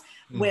workshops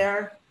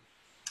where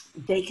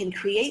they can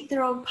create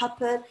their own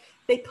puppet.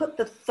 They put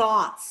the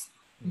thoughts,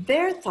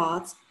 their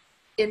thoughts,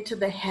 into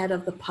the head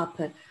of the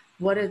puppet.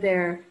 What are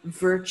their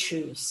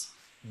virtues,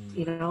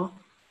 you know?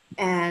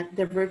 And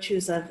their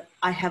virtues of,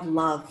 I have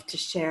love to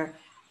share.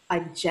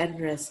 I'm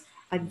generous.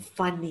 I'm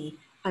funny.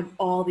 I'm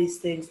all these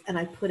things. And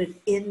I put it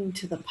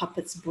into the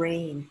puppet's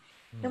brain.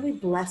 Then we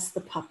bless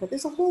the puppet.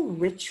 There's a whole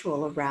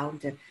ritual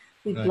around it.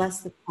 We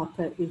bless the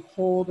puppet. We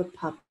hold the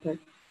puppet.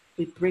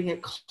 We bring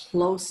it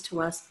close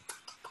to us.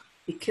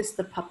 We kiss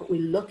the puppet. We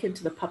look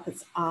into the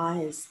puppet's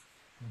eyes.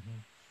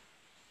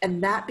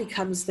 And that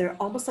becomes their,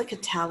 almost like a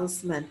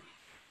talisman.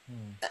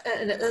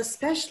 And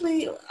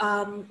especially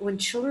when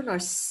children are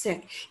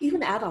sick,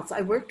 even adults.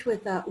 I worked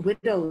with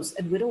widows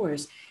and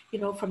widowers, you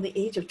know, from the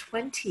age of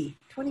 20,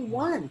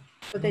 21,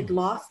 but they'd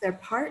lost their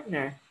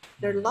partner,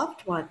 their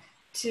loved one,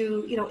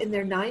 to, you know, in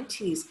their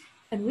 90s.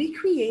 And we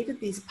created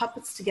these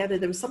puppets together.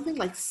 There was something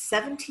like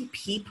 70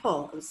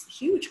 people. It was a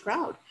huge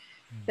crowd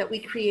that we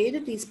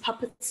created these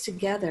puppets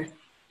together.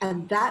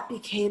 And that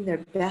became their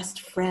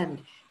best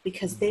friend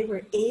because they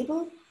were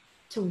able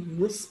to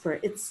whisper.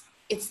 It's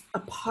a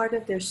part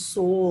of their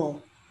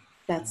soul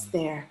that's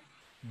there.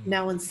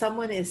 Now, when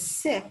someone is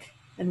sick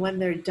and when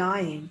they're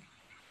dying,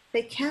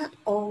 they can't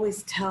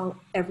always tell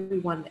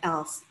everyone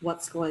else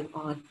what's going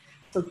on.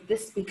 So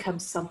this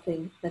becomes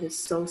something that is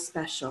so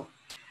special.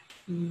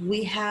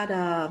 We've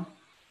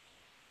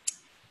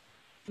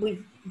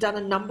done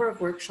a number of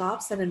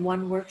workshops, and in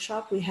one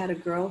workshop, we had a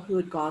girl who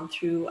had gone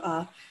through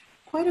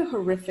quite a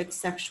horrific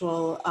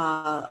sexual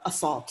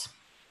assault.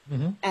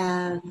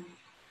 And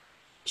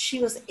she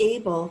was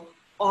able,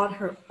 on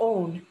her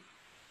own,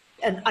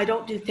 and I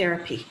don't do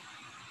therapy.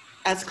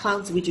 As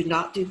clowns, we do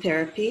not do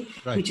therapy.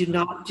 Right. We do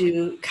not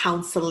do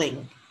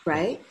counseling,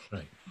 right?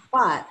 Right.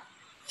 But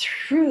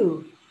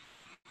through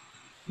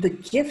the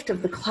gift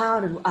of the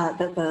clown and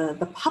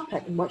the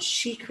puppet and what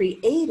she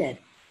created,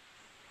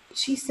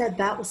 she said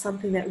that was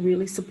something that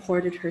really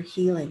supported her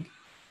healing.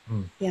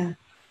 Yeah.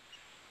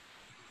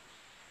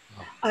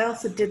 Wow. I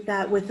also did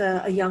that with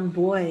a young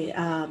boy.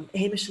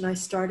 Hamish and I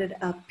started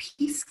a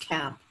peace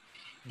camp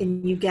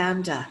in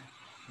Uganda,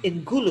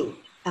 in Gulu,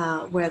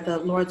 where the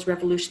Lord's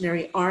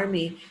Revolutionary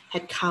Army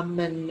had come,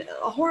 and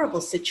a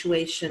horrible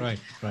situation. Right,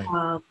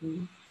 right.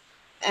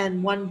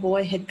 And one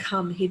boy had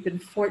come, he'd been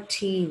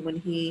 14 when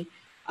he,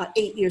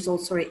 8 years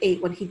old, sorry,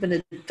 8, when he'd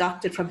been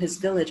abducted from his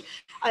village.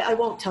 I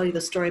won't tell you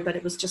the story, but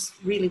it was just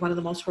really one of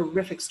the most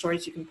horrific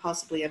stories you can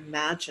possibly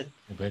imagine.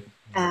 Okay.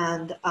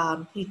 And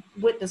he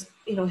witnessed,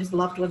 his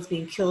loved ones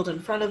being killed in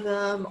front of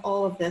him,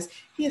 all of this.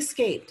 He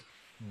escaped.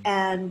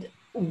 And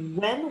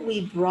when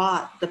we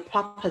brought the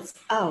puppets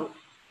out,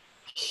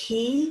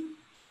 he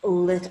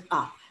lit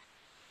up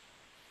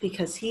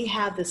because he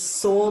had this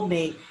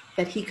soulmate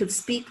that he could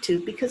speak to.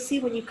 Because see,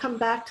 when you come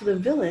back to the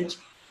village,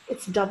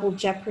 it's double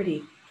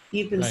jeopardy.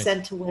 You've been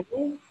sent away,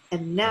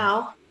 and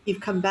now you've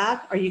come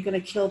back. Are you going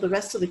to kill the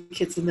rest of the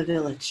kids in the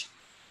village?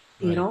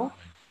 You know,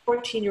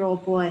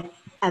 14-year-old boy.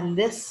 And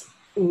this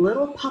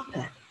little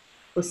puppet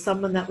was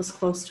someone that was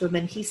close to him.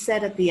 And he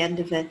said at the end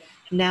of it,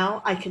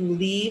 now I can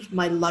leave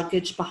my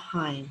luggage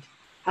behind.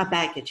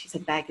 Baggage. He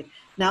said baggage.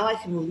 Now I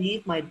can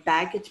leave my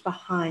baggage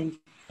behind,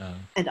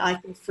 and I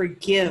can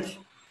forgive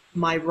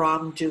my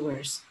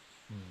wrongdoers.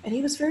 And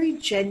he was very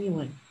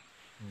genuine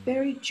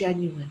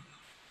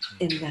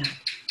in that.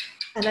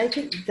 And I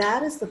think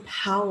that is the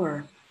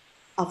power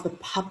of the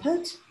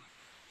puppet,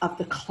 of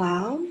the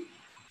clown,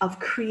 of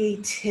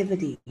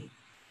creativity,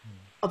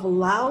 of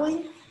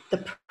allowing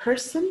the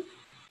person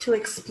to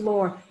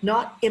explore,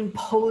 not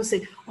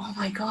imposing, oh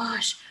my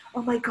gosh,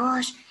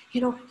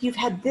 you've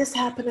had this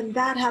happen and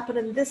that happen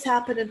and this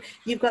happen and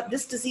you've got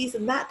this disease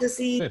and that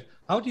disease.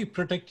 How do you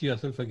protect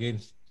yourself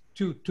against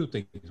two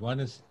things? One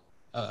is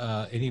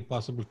any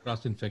possible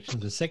cross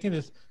infections. The second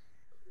is,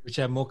 which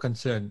I'm more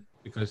concerned,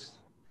 because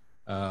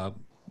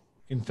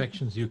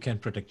infections you can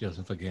protect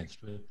yourself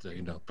against with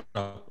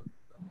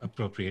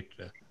appropriate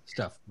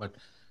stuff. But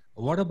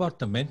what about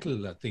the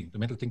mental thing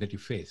that you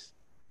face?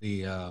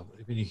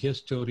 When you hear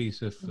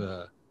stories of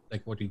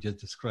like what you just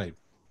described,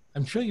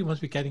 I'm sure you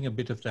must be carrying a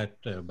bit of that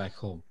back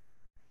home,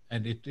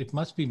 and it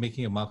must be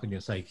making a mark on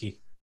your psyche.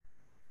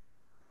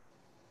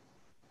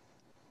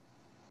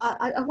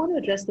 I want to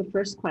address the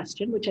first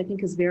question, which I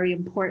think is very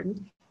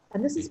important.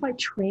 And this is why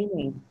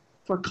training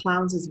for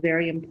clowns is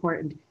very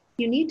important.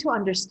 You need to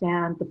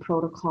understand the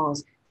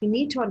protocols. You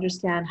need to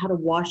understand how to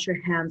wash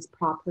your hands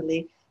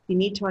properly. You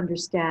need to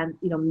understand,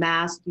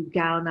 mask, you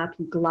gown up,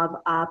 you glove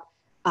up.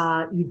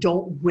 You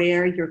don't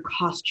wear your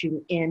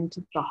costume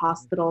into the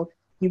hospital.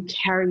 You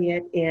carry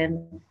it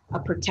in a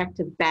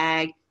protective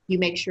bag. You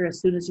make sure as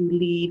soon as you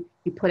leave,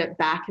 you put it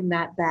back in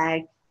that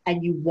bag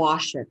and you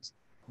wash it.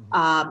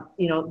 And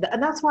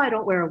that's why I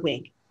don't wear a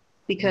wig,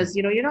 because,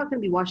 you're not going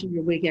to be washing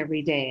your wig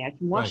every day. I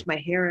can wash my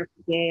hair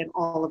every day and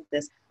all of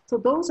this. So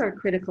those are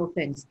critical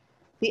things.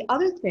 The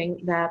other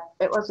thing that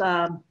it was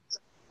a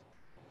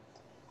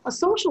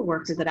social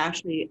worker that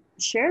actually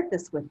shared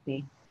this with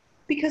me,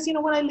 because,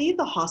 when I leave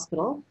the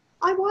hospital,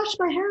 I wash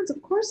my hands.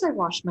 Of course I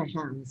wash my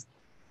hands.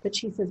 But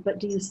she says, but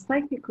do you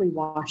psychically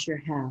wash your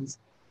hands?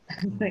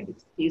 I'm like,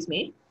 excuse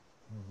me?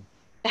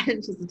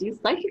 And she says, do you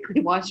psychically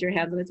wash your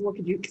hands? And I said, well,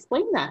 could you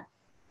explain that?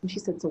 And she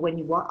said, so when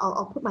you walk,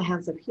 I'll put my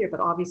hands up here, but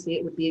obviously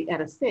it would be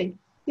at a sink.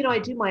 I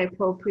do my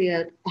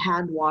appropriate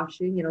hand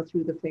washing,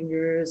 through the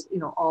fingers,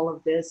 all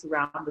of this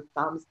around the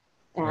thumbs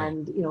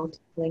and,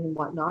 tickling and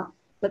whatnot.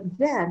 But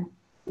then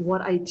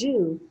what I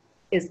do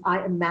is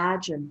I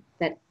imagine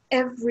that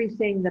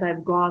everything that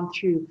I've gone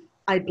through,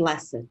 I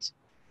bless it.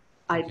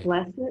 I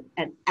bless it.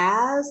 And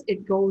as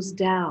it goes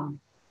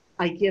down,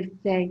 I give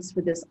thanks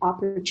for this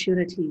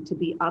opportunity to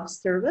be of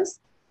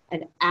service.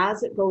 And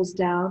as it goes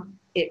down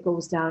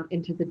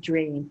into the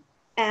drain.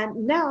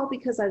 And now,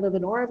 because I live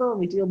in Auroville and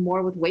we deal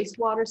more with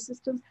wastewater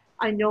systems,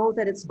 I know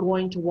that it's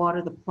going to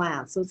water the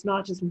plants. So it's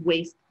not just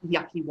waste,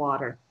 yucky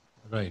water.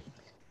 Right.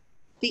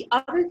 The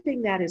other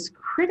thing that is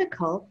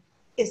critical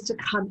is to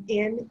come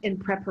in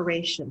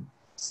preparation.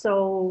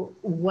 So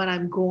when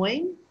I'm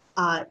going,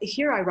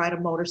 here I ride a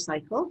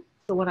motorcycle.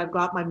 So when I've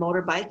got my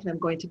motorbike and I'm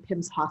going to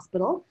Pim's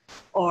hospital,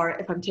 or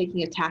if I'm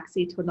taking a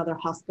taxi to another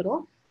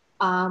hospital,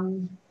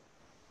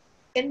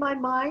 in my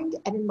mind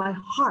and in my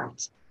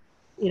heart,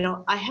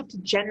 I have to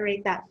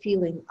generate that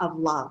feeling of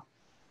love.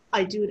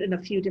 I do it in a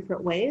few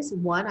different ways.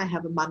 One, I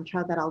have a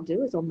mantra that I'll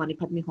do is Om Mani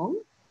Padme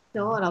Hum,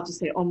 and I'll just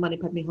say Om Mani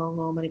Padme Hum,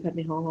 Om Mani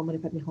Padme Hum, Om Mani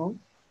Padme Hum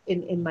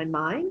in my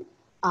mind.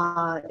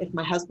 If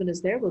my husband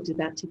is there, we'll do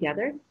that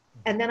together.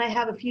 And then I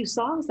have a few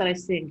songs that I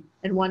sing,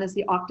 and one is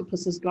the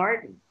Octopus's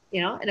Garden,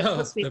 and it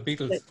puts me the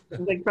Beatles.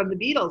 like from the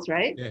Beatles,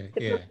 right? Yeah,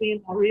 it puts me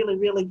in a really,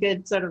 really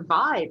good sort of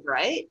vibe,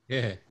 right?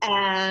 Yeah.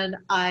 And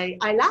I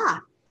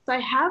laugh. So I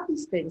have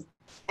these things.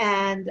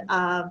 And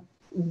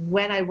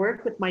when I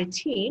work with my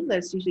team,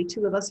 there's usually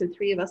 2 of us or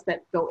 3 of us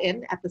that go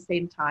in at the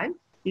same time,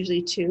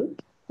 usually 2.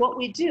 What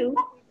we do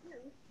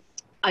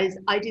is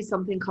I do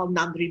something called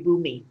Nandri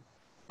Bhumi.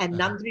 And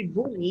Nandri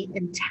Bhumi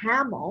in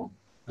Tamil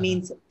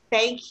means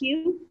thank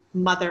you,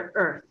 Mother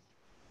Earth.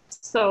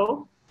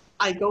 So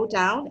I go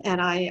down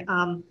and I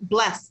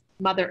bless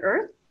Mother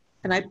Earth,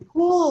 and I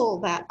pull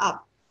that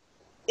up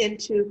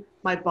into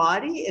my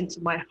body, into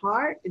my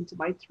heart, into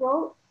my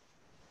throat.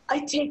 I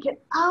take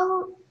it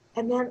out,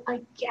 and then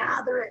I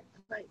gather it.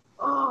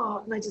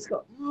 And I just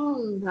go,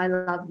 I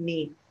love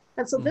me.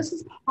 And so this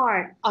is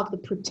part of the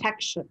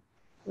protection,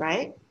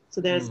 right?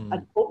 So there's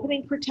an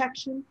opening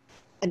protection,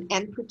 an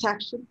end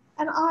protection.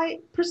 And I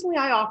personally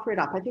offer it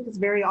up. I think it's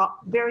very,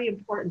 very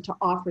important to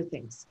offer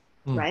things,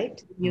 right?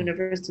 To the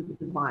universe, to the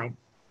divine.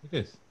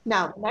 It is.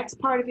 Now, the next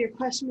part of your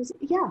question is,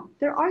 yeah,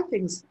 there are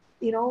things,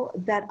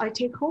 that I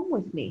take home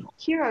with me.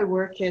 Here I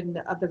work in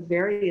the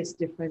various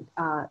different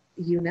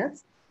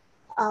units.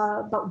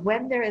 But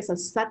when there is a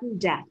sudden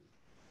death,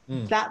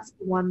 that's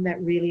the one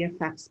that really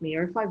affects me.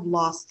 Or if I've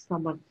lost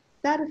someone,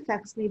 that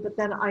affects me. But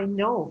then I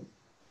know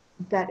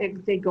that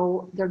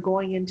they're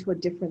going into a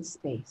different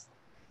space.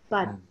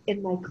 But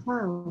in my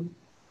clown,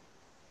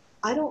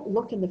 I don't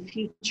look in the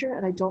future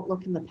and I don't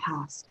look in the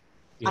past.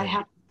 I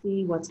have to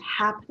see what's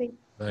happening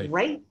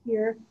right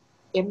here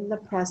in the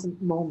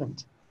present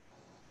moment.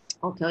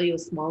 I'll tell you a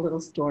small little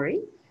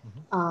story.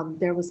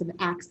 There was an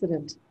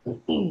accident.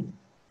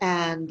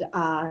 And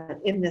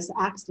in this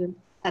accident,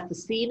 at the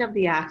scene of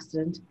the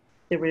accident,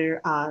 there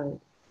were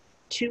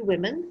 2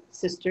 women,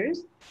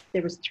 sisters.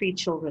 There was 3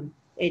 children,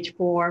 age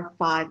 4,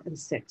 5, and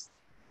 6.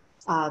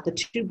 The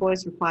 2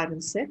 boys were 5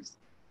 and 6.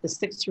 The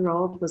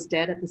 6-year-old was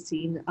dead at the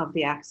scene of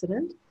the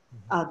accident.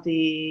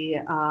 The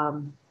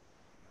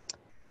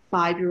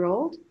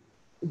 5-year-old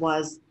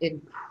was in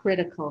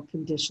critical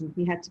condition.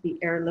 He had to be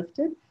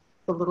airlifted.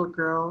 The little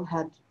girl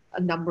had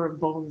a number of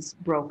bones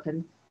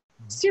broken,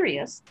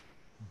 serious,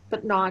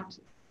 but not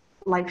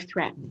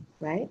life-threatening,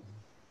 right?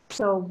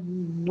 So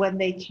when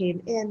they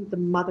came in, the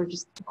mother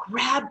just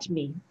grabbed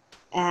me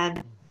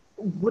and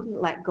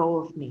wouldn't let go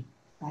of me,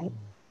 right?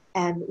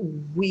 And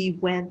we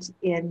went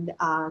in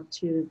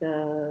to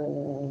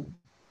the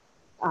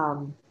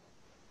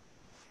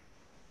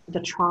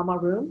trauma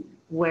room,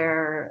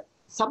 where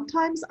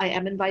sometimes I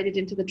am invited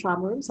into the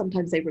trauma room.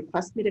 Sometimes they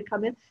request me to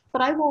come in,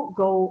 but I won't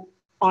go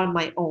on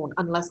my own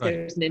unless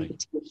there's an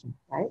invitation,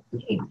 right?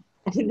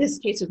 And in this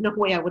case, there's no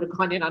way I would have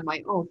gone in on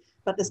my own,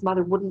 but this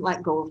mother wouldn't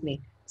let go of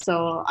me.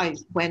 So I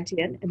went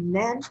in, and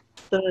then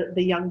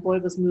the young boy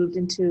was moved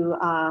into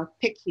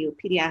PICU,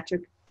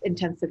 Pediatric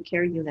Intensive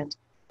Care Unit.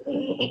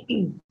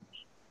 And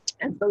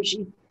so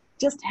she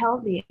just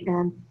held me.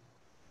 And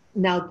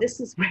now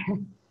this is where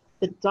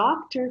the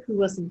doctor who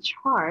was in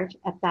charge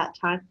at that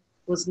time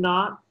was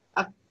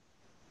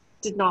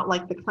did not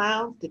like the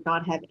clowns, did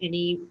not have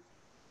any,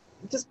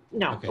 it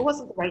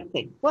wasn't the right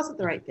thing. Wasn't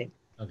the right thing.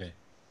 Okay.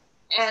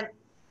 And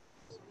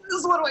this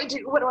is, what do I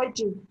do? What do I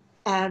do?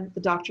 And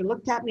the doctor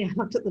looked at me. I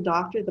looked at the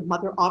doctor. The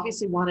mother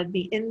obviously wanted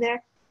me in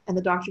there. And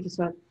the doctor just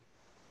went,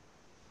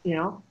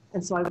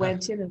 And so I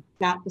went in and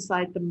sat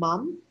beside the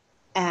mom.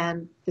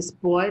 And this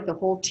boy, the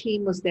whole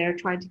team was there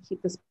trying to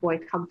keep this boy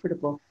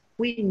comfortable.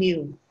 We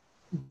knew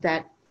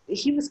that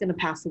he was going to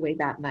pass away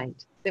that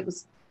night. It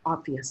was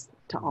obvious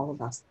to all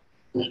of us.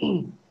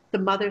 The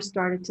mother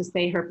started to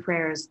say her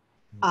prayers.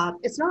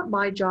 It's not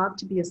my job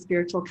to be a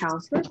spiritual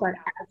counselor, but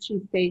as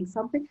she's saying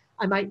something,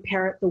 I might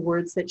parrot the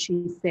words that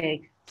she's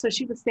saying. So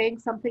she was saying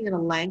something in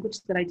a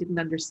language that I didn't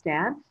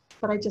understand,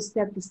 but I just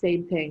said the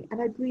same thing,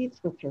 and I breathed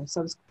with her.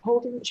 So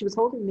she was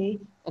holding me,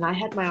 and I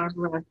had my arm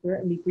around her,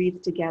 and we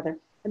breathed together.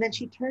 And then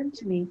she turned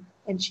to me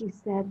and she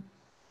said,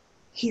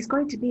 "He's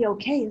going to be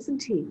okay,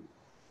 isn't he?"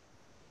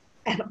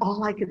 And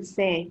all I could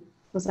say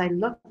was, I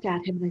looked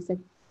at him and I said,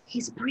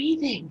 "He's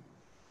breathing.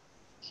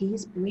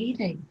 He's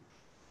breathing."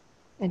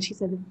 And she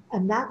said,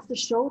 "And that's the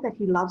show that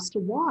he loves to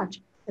watch."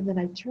 And then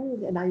I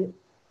turned and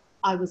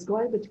I was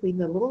going between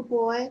the little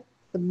boy,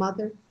 the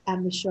mother,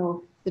 and the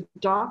show. The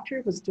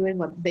doctor was doing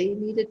what they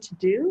needed to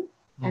do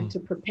and to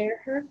prepare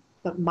her.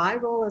 But my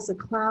role as a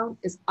clown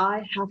is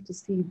I have to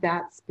see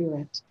that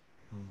spirit.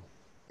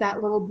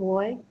 That little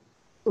boy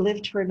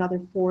lived for another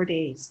 4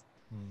 days.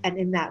 And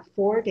in that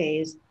 4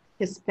 days,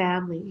 his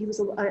family, he was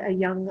a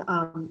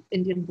young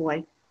Indian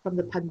boy from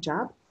the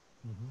Punjab.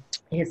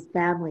 His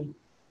family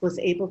was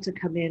able to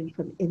come in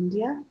from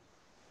India,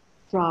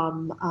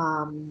 from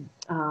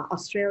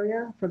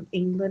Australia, from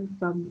England,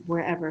 from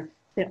wherever.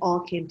 They all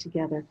came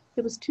together.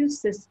 There was 2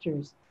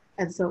 sisters,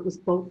 and so it was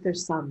both their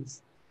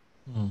sons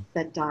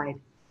that died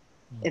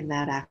in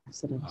that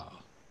accident. Wow.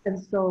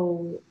 And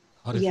so,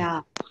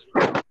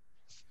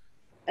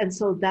 and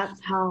so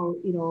that's how,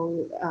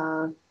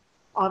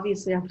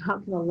 obviously I'm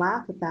not going to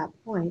laugh at that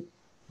point,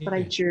 but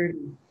I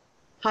journeyed.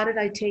 How did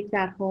I take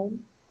that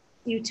home?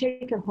 You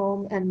take it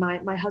home, and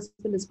my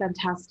husband is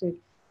fantastic.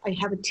 I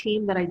have a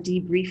team that I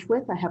debrief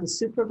with. I have a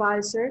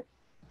supervisor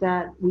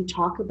that we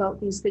talk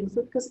about these things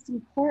with, because it's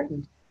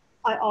important.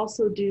 I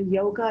also do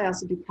yoga. I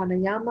also do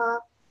pranayama.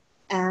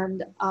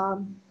 And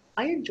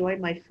I enjoy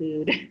my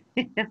food.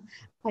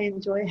 I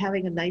enjoy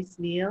having a nice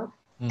meal.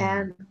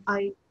 And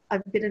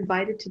I've been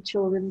invited to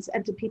children's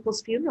and to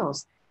people's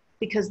funerals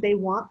because they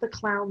want the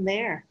clown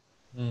there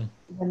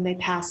when they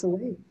pass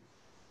away.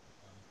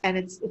 And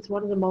it's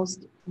one of the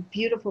most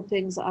beautiful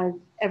things I've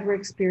ever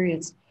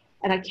experienced.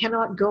 And I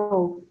cannot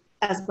go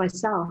as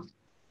myself.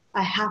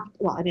 I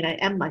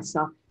am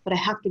myself, but I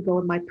have to go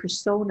in my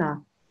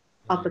persona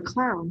of the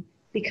clown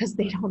because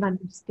they don't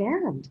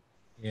understand.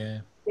 Yeah.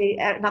 They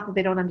not that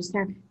they don't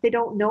understand. They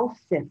don't know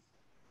Fif.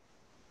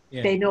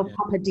 Yeah. They know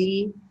Papa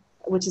D,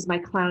 which is my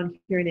clown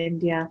here in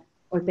India,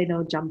 or they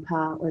know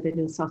Jampa, or they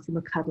know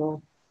Sasima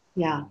Cuddle.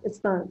 Yeah, it's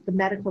the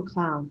medical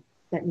clown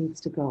that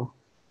needs to go.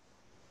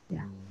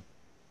 Yeah.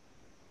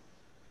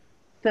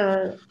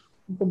 The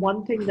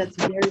one thing that's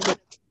very good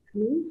to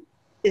me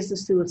is the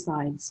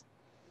suicides.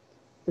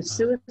 The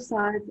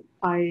suicides,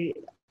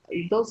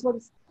 those are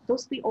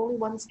the only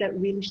ones that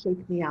really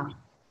shake me out.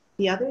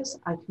 The others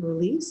I can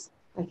release,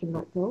 I can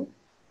let go.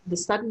 The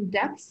sudden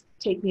deaths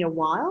take me a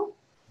while,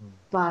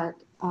 but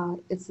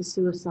it's the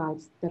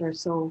suicides that are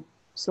so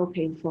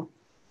painful,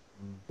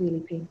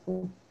 really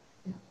painful.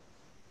 Yeah.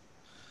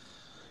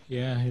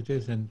 Yeah, it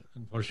is, and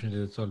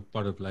unfortunately, it's all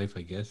part of life,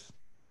 I guess.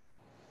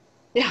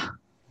 Yeah.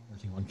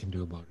 Nothing one can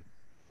do about it.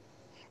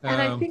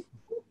 And I think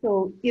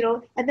also,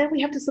 and then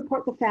we have to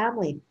support the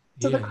family.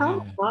 So the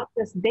clown is not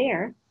just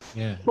there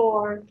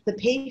for the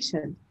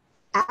patient.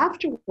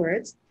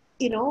 Afterwards,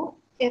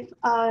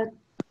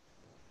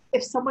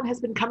 if someone has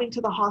been coming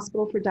to the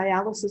hospital for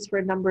dialysis for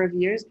a number of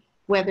years,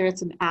 whether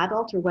it's an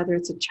adult or whether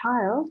it's a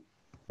child,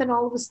 then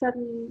all of a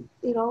sudden,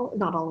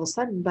 not all of a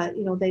sudden, but,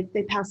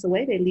 they pass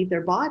away, they leave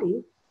their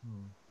body,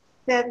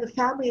 then the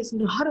family is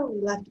not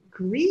only left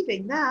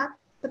grieving that,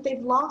 but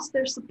they've lost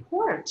their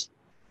support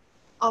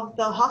of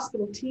the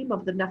hospital team,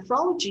 of the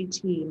nephrology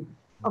team,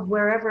 of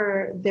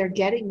wherever they're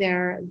getting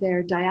their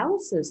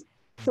dialysis.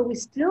 So we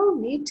still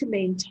need to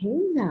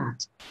maintain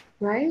that,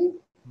 right?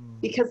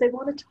 Because they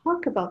want to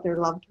talk about their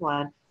loved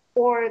one,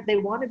 or they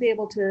want to be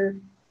able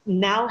to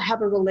now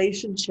have a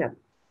relationship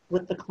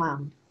with the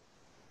clown.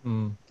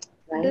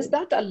 Right? Is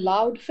that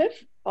allowed,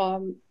 Fif?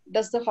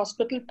 Does the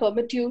hospital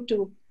permit you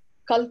to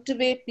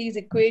cultivate these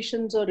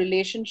equations or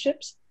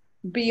relationships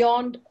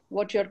beyond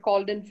what you're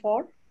called in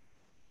for?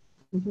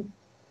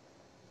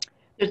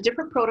 There's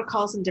different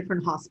protocols in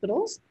different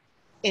hospitals.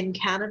 In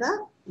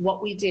Canada,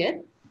 what we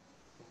did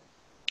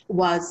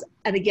was,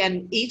 and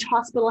again, each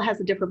hospital has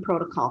a different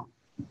protocol.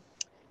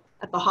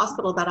 At the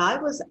hospital that I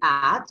was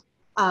at,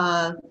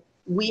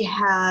 we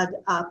had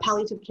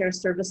palliative care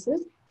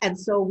services, and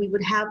so we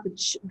would have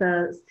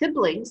the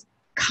siblings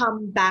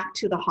come back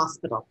to the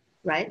hospital,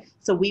 right?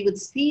 So we would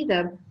see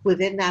them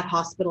within that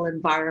hospital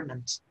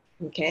environment,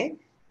 okay?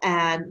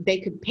 And they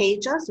could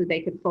page us or they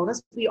could phone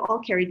us. We all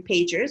carried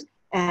pagers,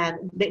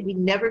 and we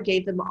never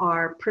gave them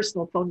our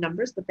personal phone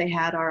numbers, but they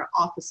had our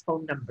office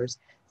phone numbers.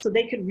 So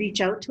they could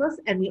reach out to us,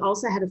 and we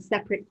also had a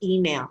separate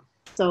email.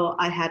 So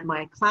I had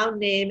my clown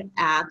name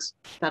at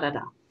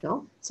da-da-da.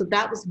 So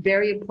that was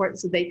very important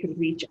so they could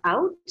reach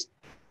out.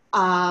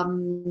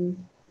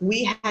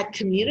 We had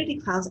community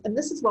clowns, and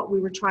this is what we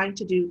were trying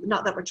to do,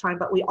 not that we're trying,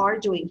 but we are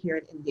doing here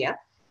in India,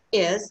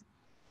 is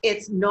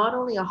it's not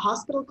only a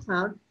hospital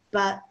clown,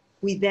 but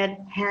we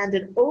then hand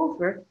it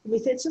over. And we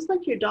say, it's just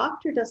like your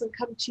doctor doesn't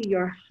come to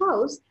your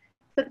house,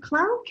 the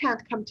clown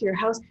can't come to your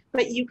house,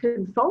 but you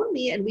can phone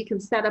me and we can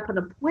set up an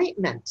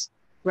appointment,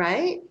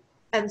 right?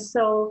 And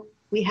so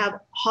we have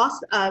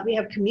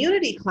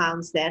community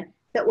clowns then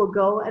that will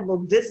go and will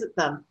visit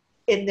them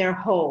in their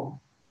home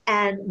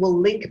and will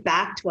link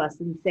back to us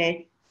and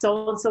say,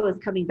 so-and-so is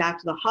coming back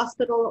to the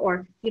hospital,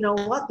 or you know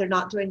what, they're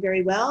not doing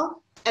very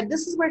well. And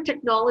this is where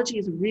technology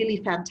is really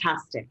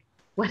fantastic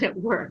when it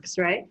works,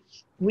 right?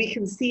 We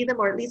can see them,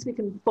 or at least we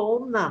can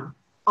phone them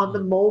on the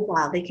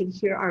mobile. They can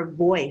hear our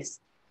voice.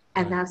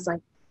 And that's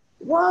like,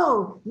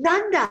 whoa,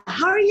 Nanda,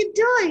 how are you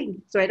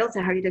doing? So I don't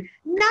say, how are you doing?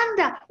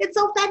 Nanda, it's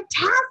so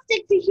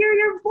fantastic to hear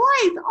your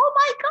voice. Oh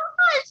my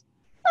gosh.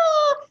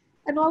 Oh.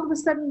 And all of a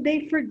sudden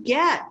they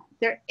forget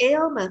their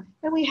ailment.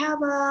 And we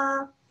have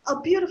a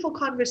beautiful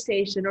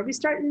conversation, or we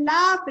start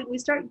laughing, we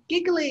start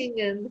giggling,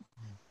 and,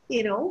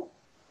 you know.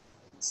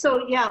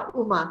 So yeah,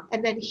 Uma.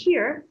 And then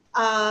here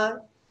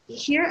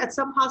at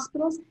some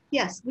hospitals,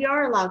 yes, we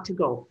are allowed to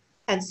go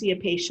and see a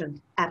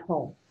patient at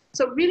home.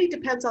 So it really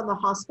depends on the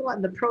hospital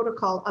and the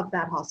protocol of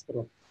that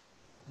hospital.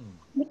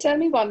 But tell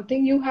me one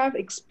thing, you have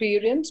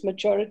experience,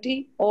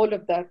 maturity, all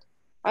of that,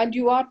 and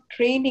you are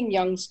training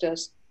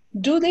youngsters.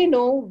 Do they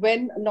know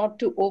when not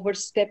to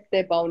overstep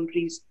their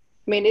boundaries?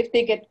 I mean, if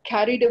they get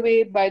carried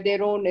away by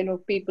their own,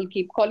 people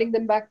keep calling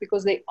them back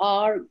because they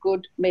are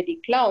good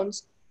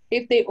MeDiClowns.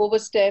 If they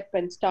overstep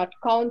and start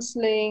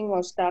counseling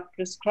or start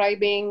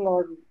prescribing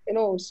or,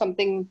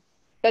 something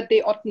that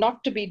they ought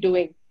not to be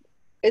doing,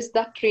 is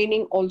that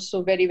training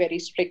also very, very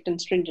strict and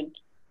stringent?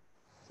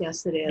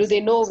 Yes, it is. Do they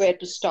know where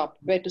to stop,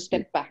 where to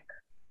step back?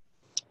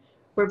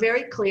 We're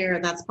very clear,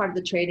 and that's part of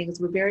the training,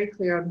 is we're very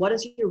clear on what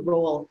is your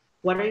role,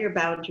 what are your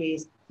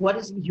boundaries, what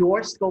is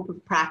your scope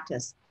of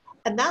practice.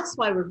 And that's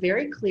why we're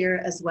very clear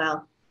as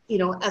well, you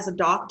know, as a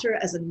doctor,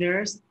 as a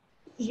nurse,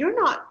 you're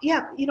not,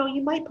 yeah, you know,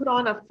 you might put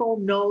on a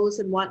foam nose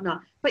and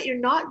whatnot, but you're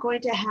not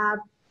going to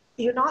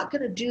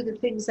do the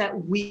things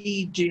that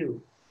we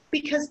do,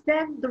 because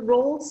then the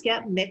roles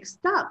get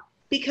mixed up.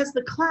 Because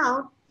the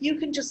clown, you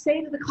can just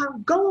say to the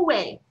clown, go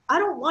away. I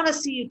don't want to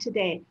see you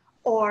today.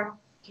 Or,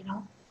 you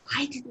know,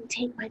 I didn't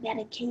take my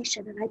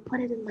medication and I put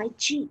it in my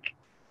cheek.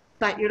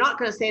 But you're not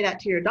going to say that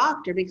to your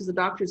doctor, because the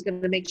doctor is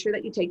going to make sure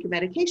that you take your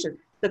medication.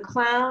 The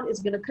clown is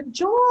going to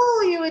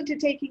cajole you into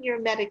taking your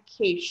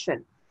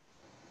medication,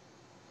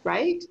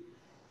 right?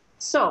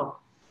 So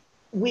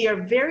we are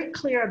very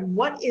clear on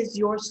what is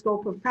your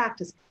scope of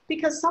practice,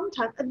 because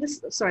sometimes, and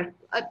this, sorry,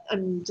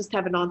 I'm just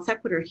have a non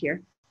sequitur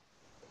here.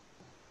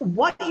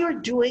 What you're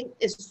doing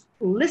is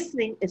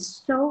listening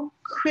is so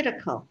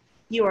critical.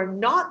 You are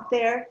not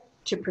there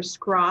to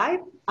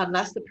prescribe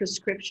unless the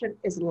prescription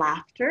is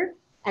laughter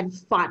and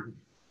fun,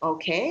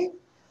 okay?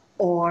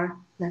 Or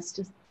let's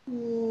just,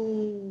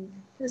 you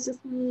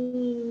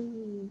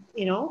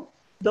know,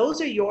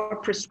 those are your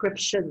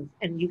prescriptions,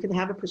 and you can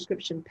have a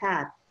prescription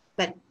pad.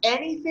 But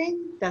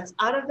anything that's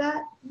out of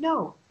that,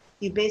 no.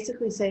 You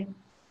basically say,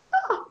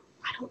 oh,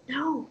 I don't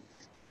know.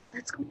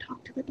 Let's go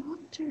talk to the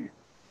doctor,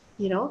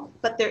 you know?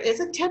 But there is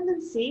a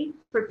tendency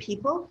for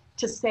people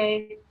to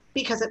say,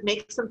 because it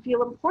makes them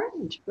feel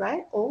important,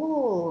 right?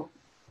 Oh,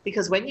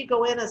 because when you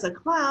go in as a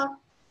clown,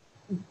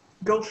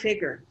 go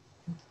figure.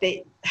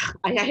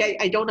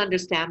 I don't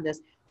understand this,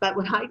 but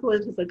when I go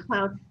in as a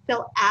clown,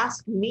 they'll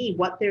ask me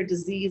what their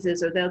disease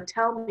is, or they'll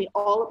tell me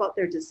all about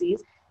their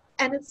disease.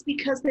 And it's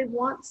because they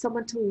want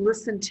someone to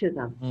listen to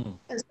them.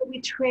 And so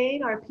we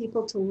train our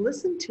people to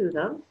listen to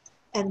them.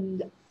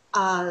 And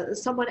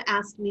someone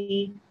asked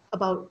me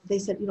about, they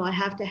said, you know, I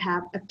have to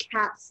have a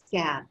CAT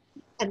scan.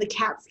 And the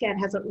CAT scan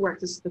hasn't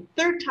worked. This is the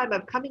third time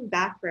I'm coming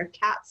back for a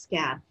CAT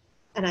scan.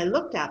 And I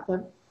looked at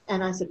them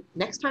and I said,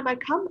 next time I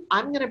come,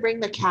 I'm going to bring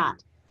the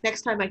cat.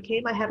 Next time I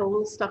came, I had a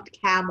little stuffed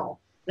camel.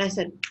 And I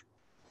said,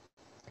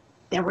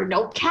 there were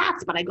no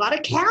cats, but I got a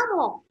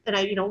camel. And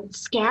I, you know,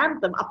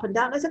 scanned them up and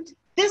down. I said,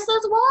 this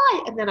is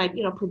why. And then I,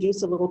 you know,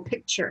 produced a little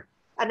picture.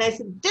 And I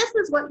said, this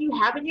is what you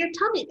have in your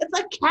tummy. It's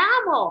a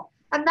camel.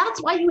 And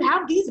that's why you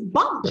have these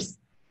bumps,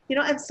 you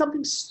know, and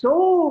something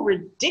so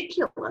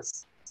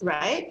ridiculous,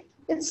 right?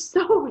 It's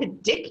so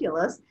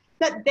ridiculous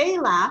that they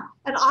laugh.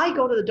 And I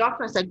go to the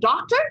doctor and I said,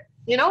 doctor,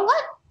 you know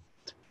what?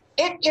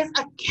 It is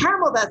a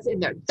camel that's in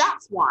there.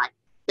 That's why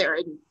they're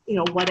in, you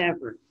know,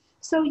 whatever.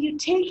 So you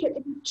take it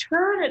and you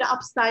turn it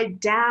upside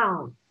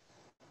down.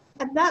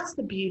 And that's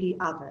the beauty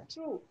of it.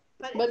 True.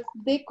 But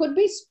they could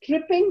be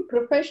stripping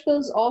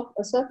professionals of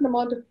a certain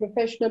amount of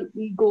professional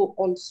ego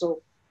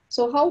also.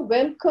 So how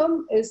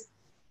welcome is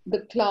the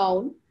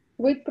clown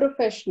with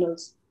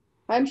professionals?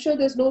 I'm sure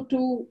there's no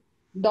two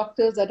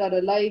doctors that are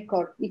alike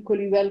or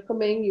equally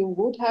welcoming. You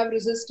would have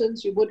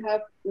resistance, you would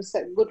have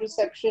good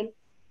reception.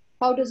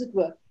 How does it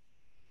work?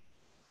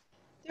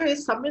 There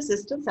is some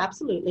resistance,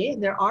 absolutely.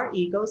 And there are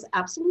egos,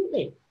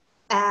 absolutely.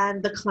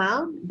 And the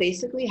clown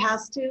basically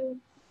has to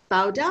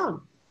bow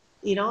down.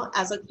 You know,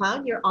 as a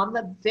clown, you're on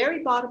the very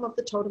bottom of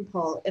the totem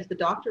pole. If the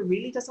doctor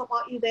really doesn't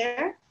want you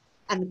there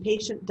and the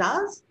patient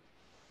does,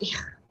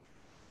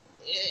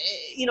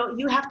 you know,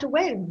 you have to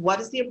weigh, what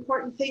is the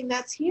important thing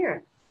that's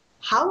here?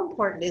 How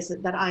important is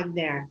it that I'm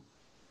there?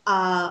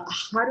 How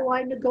do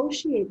I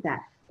negotiate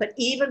that? But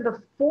even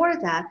before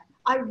that,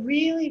 I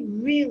really,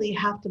 really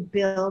have to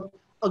build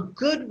a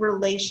good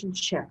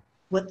relationship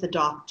with the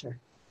doctor.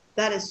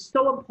 That is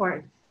so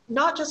important,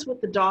 not just with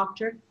the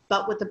doctor,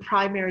 but with the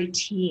primary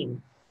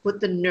team,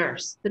 with the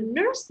nurse. The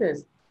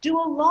nurses do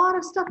a lot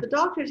of stuff. The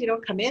doctors, you know,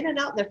 come in and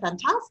out, they're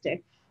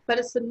fantastic, but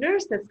it's the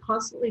nurse that's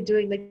constantly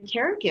doing the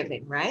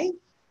caregiving, right?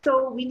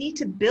 So we need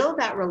to build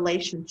that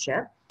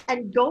relationship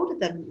and go to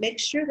them, make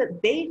sure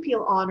that they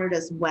feel honored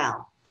as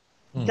well.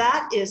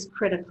 That is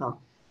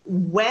critical.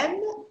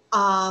 When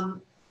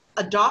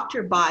a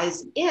doctor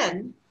buys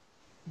in,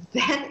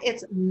 then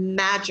it's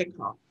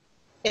magical.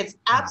 It's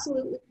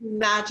absolutely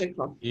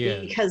magical,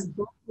 because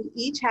we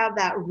each have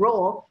that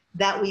role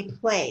that we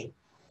play.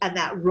 And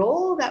that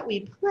role that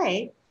we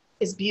play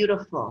is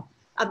beautiful.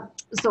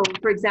 So,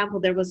 for example,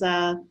 there was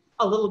a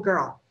little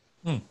girl,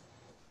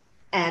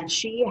 and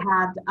she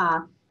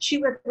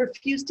would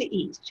refuse to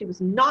eat. She was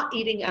not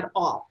eating at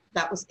all.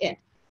 That was it.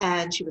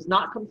 And she was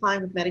not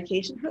complying with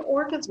medication. Her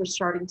organs were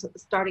starting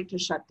to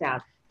shut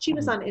down. She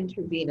was on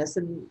intravenous,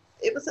 and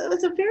it was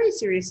a very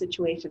serious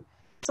situation.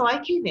 So I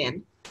came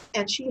in,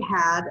 and she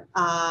had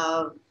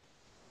a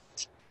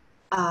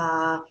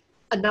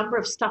number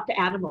of stuffed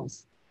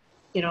animals,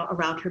 you know,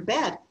 around her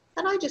bed.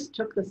 And I just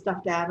took the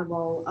stuffed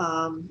animal.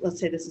 Let's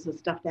say this is a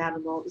stuffed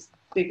animal. It was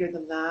bigger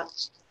than that.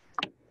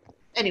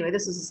 Anyway,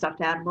 this is a stuffed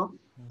animal.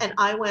 And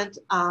I went,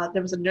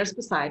 there was a nurse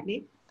beside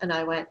me, and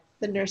I went,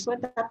 the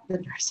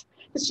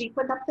sheep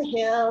went up the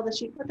hill, the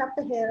sheep went up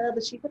the hill,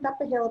 the sheep went up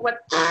the hill, and went,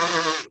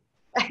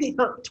 you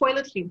know,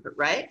 toilet humor,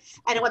 right?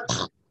 And it went,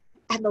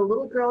 and the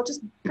little girl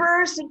just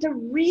burst into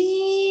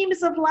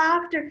reams of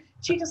laughter.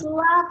 She just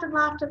laughed and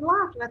laughed and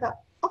laughed. And I thought,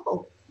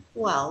 oh,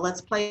 Well,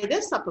 let's play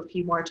this up a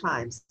few more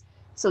times.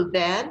 So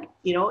then,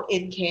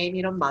 in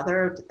came,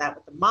 mother, did that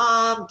with the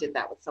mom, did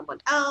that with someone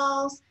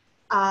else.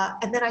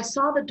 And then I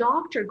saw the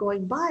doctor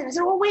going by and I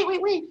said, oh, wait.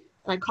 And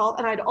I called,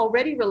 and I'd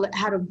already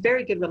had a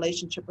very good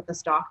relationship with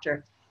this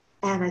doctor.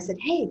 And I said,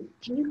 hey,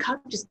 can you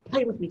come just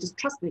play with me? Just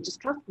trust me, just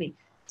trust me.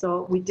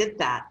 So we did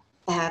that.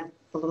 And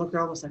the little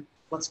girl was like,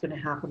 what's going to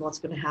happen? What's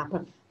going to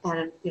happen?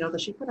 And, the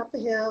sheep went up the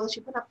hill, the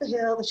sheep went up the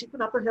hill, the sheep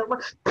went up the hill.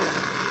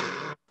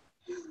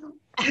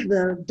 And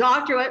the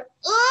doctor went,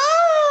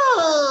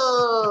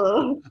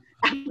 oh!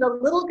 And the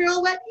little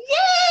girl went,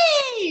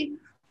 yay!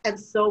 And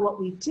so what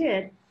we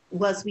did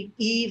was we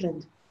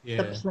evened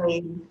the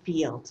playing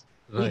field.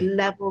 Right. We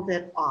leveled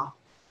it off.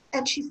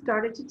 And she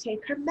started to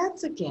take her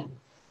meds again.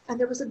 And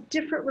there was a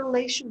different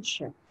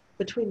relationship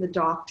between the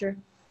doctor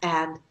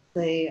and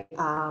the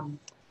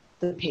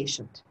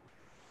patient.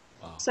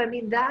 Wow. So, I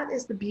mean, that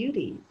is the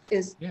beauty,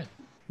 is to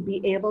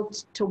be able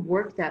to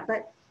work that.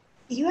 But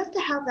you have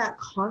to have that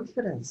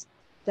confidence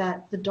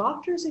that the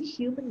doctor is a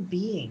human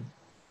being.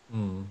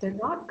 They're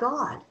not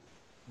God.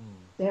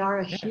 They are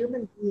a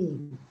human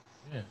being.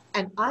 Yeah.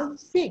 And I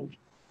think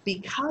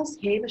because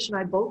Hamish and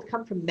I both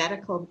come from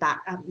medical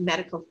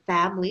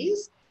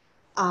families,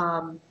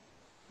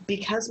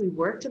 because we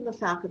worked in the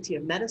Faculty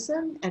of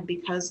Medicine, and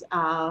because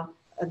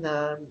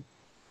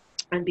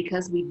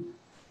we've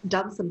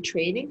done some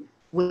training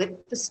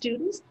with the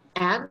students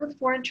and with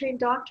foreign trained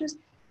doctors,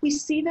 we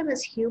see them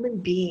as human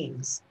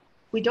beings.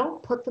 We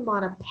don't put them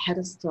on a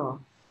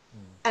pedestal.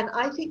 And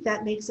I think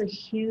that makes a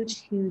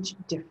huge, huge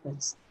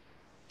difference.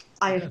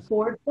 I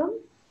afford them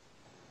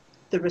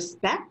the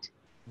respect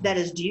that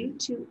is due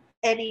to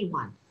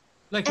anyone.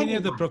 Like any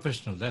other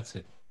professional, that's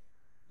it.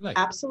 Like,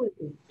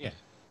 absolutely. Yeah.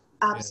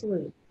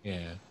 Absolutely.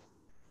 Yeah.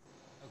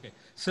 Okay.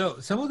 So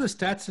some of the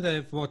stats that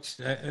I've watched,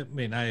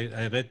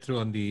 I read through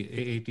on the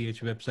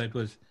AATH website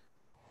was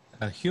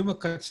humor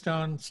cuts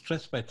down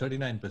stress by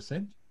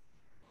 39%,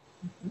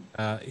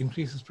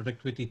 increases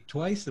productivity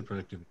twice the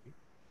productivity,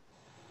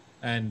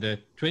 and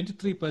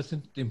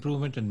 23%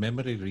 improvement in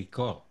memory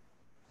recall.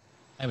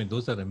 I mean,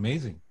 those are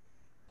amazing.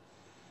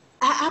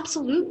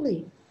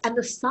 Absolutely. And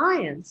the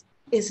science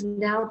is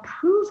now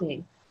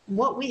proving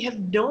what we have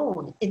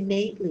known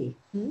innately.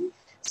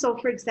 So,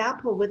 for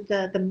example, with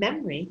the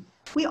memory,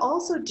 we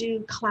also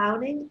do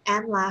clowning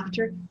and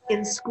laughter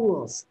in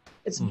schools.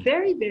 It's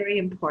very, very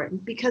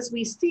important because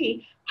we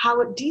see how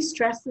it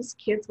de-stresses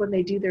kids when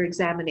they do their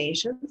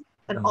examinations,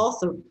 and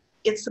also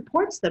it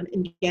supports them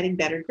in getting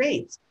better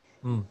grades.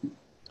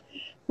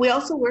 We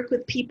also work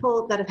with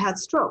people that have had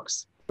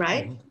strokes,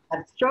 right?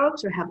 Have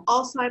strokes or have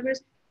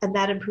Alzheimer's, and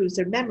that improves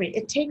their memory.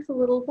 It takes a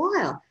little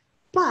while,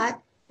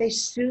 but they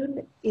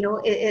soon,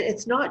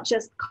 it's not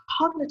just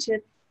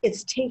cognitive,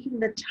 it's taking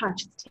the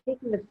touch, it's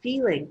taking the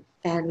feeling,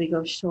 and we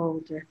go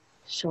shoulder,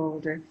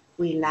 shoulder,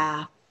 we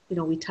laugh,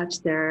 we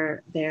touch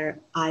their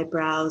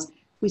eyebrows,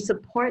 we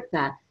support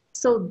that.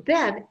 So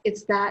then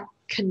it's that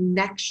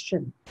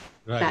connection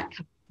that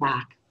comes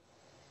back.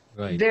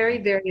 Right. Very,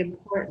 very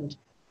important.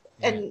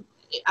 Yeah. And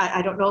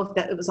I don't know if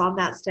it was on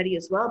that study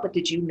as well, but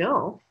did you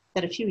know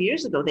that a few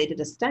years ago they did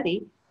a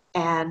study,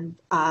 and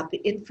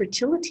the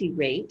infertility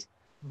rate,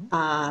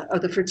 or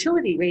the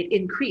fertility rate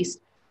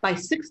increased by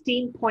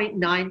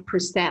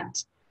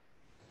 16.9%.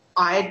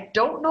 I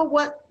don't know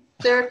what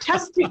their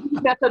testing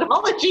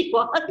methodology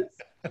was,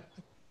 but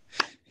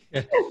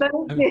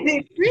it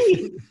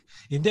increased.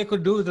 India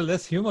could do with a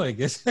less humor, I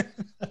guess.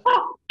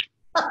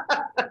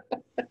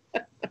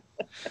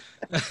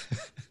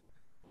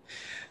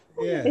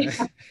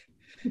 Yeah.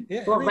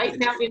 Yeah, well, right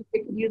now we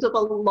could use up a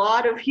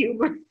lot of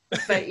humor.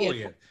 But,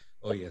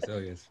 Oh yes.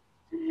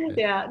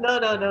 Yeah,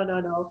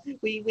 no.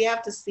 We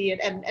have to see it.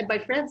 And my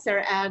friend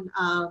Sarah Ann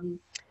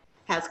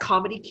has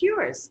Comedy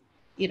Cures.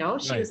 She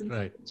was in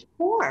stage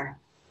 4.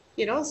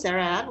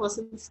 Sarah Ann was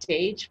in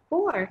stage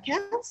 4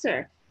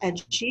 cancer,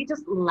 and she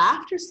just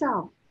laughed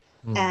herself.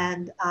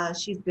 And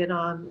she's been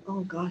on,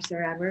 oh gosh,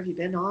 Sarah Ann, where have you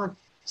been on?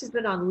 She's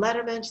been on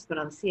Letterman, she's been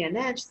on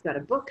CNN, she's got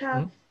a book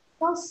out,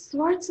 all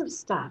sorts of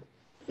stuff.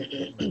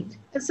 And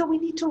so we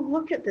need to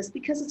look at this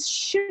because it's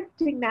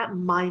shifting that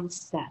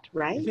mindset,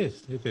 right?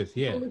 It is,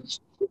 yeah.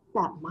 Shift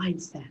that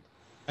mindset.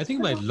 I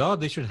think by law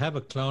they should have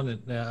a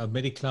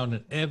MeDiClown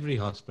in every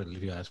hospital,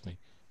 if you ask me.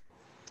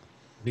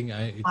 I think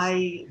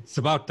it's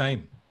about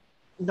time.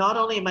 Not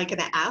only am I going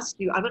to ask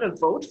you, I'm going to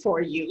vote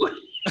for you.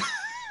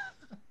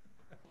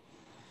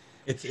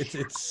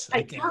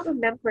 I can't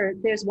remember.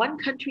 There's one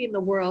country in the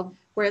world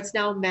where it's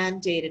now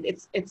mandated.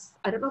 It's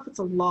I don't know if it's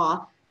a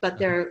law, but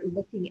they're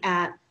looking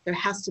at, there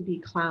has to be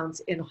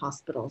clowns in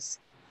hospitals.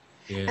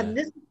 Yeah. And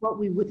this is what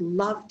we would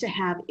love to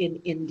have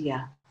in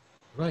India.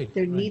 Right.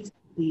 There needs to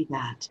be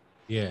that.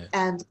 Yeah.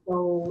 And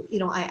so,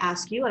 I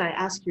ask you and I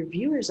ask your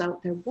viewers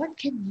out there, what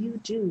can you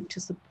do to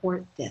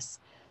support this?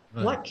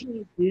 Right. What can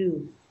you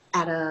do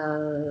at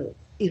at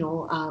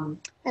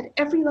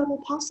every level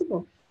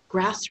possible?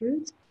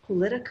 Grassroots,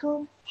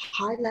 political,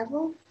 high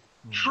level.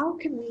 How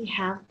can we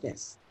have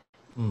this?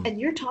 And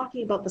you're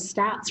talking about the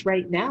stats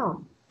right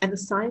now and the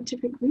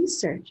scientific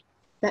research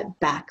that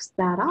backs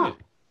that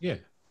up. Yeah.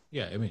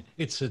 Yeah. I mean,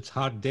 it's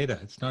hard data.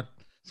 It's not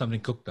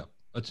something cooked up.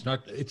 It's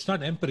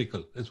not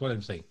empirical, is what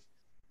I'm saying.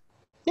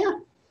 Yeah.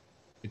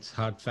 It's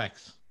hard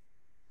facts.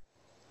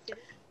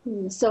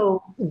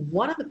 So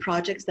one of the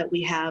projects that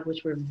we have,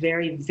 which we're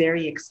very,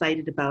 very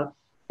excited about,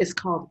 is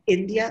called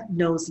India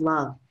Knows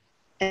Love.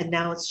 And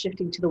now it's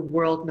shifting to the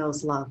world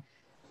knows love.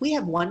 We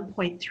have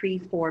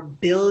 1.34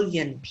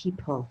 billion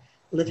people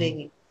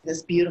living in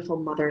this beautiful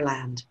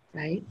motherland,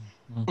 right?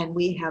 And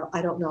we have,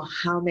 I don't know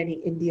how many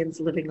Indians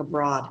living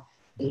abroad.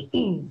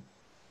 And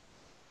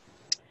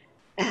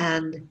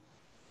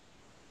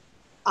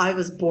I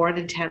was born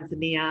in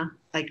Tanzania.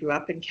 I grew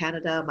up in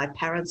Canada. My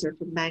parents are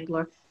from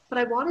Bangalore. But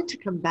I wanted to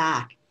come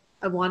back.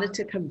 I wanted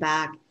to come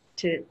back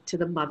to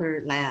the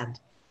motherland.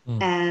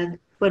 And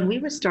when we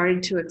were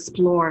starting to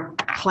explore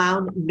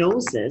clown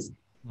noses,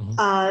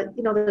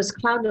 there's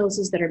clown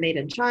noses that are made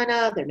in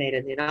China, they're made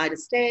in the United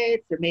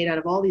States, they're made out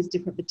of all these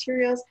different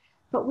materials.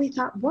 But we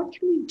thought, what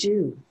can we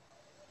do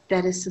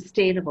that is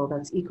sustainable,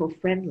 that's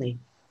eco-friendly,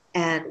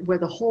 and where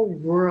the whole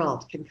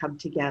world can come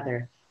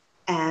together?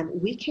 And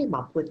we came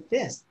up with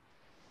this.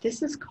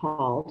 This is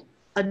called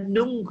a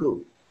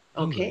nungu.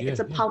 Okay, it's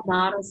a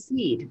palmata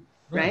seed,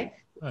 right?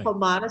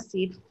 Palmata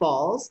seed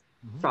falls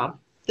from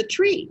the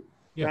tree,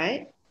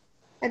 right?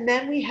 And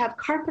then we have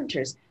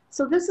carpenters.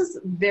 So this is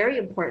very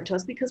important to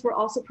us because we're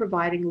also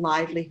providing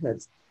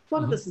livelihoods. It's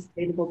one of the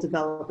Sustainable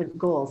Development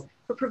Goals.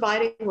 We're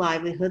providing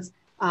livelihoods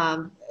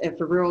for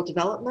rural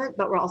development,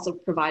 but we're also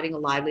providing a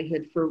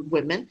livelihood for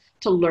women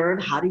to learn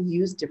how to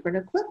use different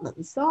equipment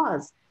and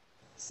saws.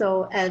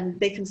 So, and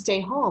they can stay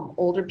home.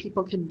 Older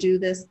people can do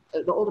this.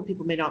 The older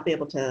people may not be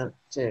able to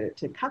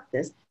cut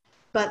this,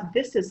 but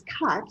this is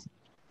cut,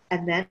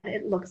 and then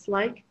it looks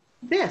like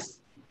this.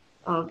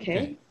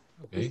 Okay.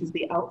 This is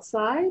the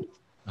outside.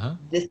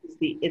 This is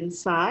the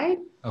inside.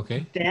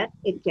 Okay. Then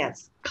it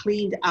gets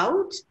cleaned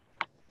out,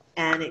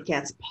 and it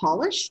gets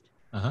polished.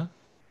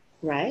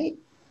 Right.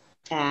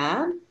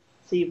 And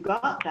so you've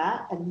got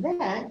that, and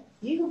then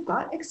you've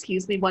got.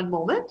 Excuse me, one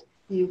moment.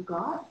 You've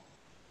got.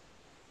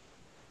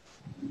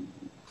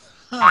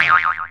 So,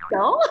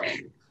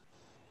 I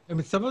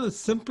mean, some of the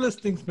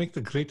simplest things make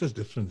the greatest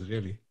difference,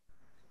 really.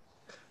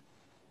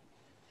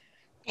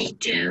 They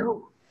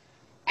do.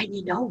 And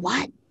you know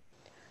what?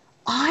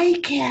 I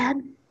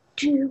can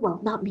do, well,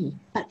 not me,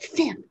 but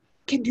Fif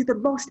can do the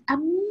most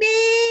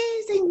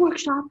amazing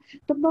workshop,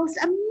 the most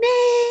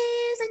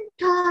amazing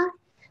talk.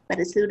 But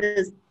as soon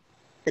as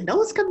the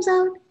nose comes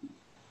out,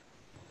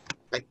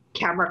 the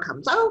camera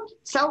comes out,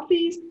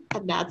 selfies,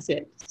 and that's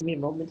it. Just give me a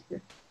moment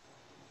here.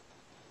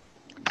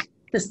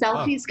 The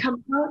selfies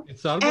come out.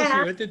 It's almost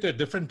you went into a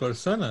different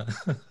persona.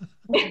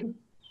 And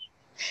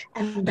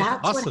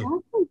that's awesome.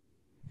 What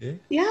happens.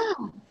 Yeah.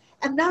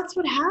 And that's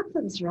what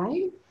happens,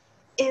 right?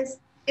 Is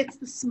it's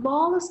the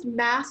smallest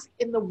mask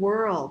in the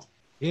world.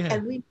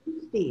 And we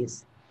make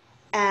these.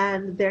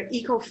 And they're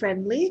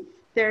eco-friendly.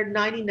 They're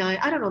 99,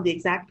 I don't know the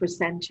exact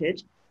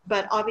percentage,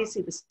 but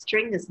obviously the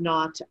string is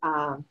not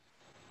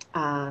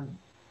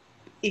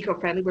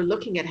eco-friendly. We're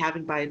looking at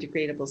having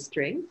biodegradable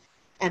string.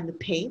 And the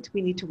paint,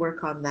 we need to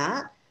work on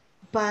that.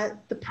 But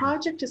the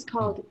project is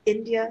called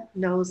India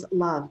Knows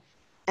Love.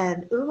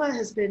 And Uma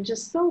has been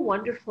just so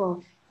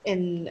wonderful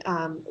in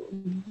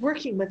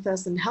working with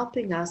us and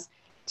helping us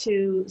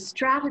to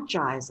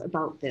strategize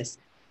about this.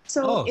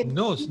 So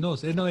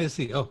nose,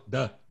 N-O-S-E. Oh,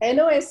 duh.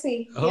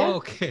 N-O-S-E. Oh,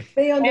 okay.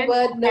 Play on the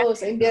word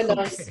nose, India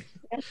knows.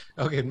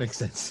 Okay, it makes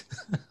sense.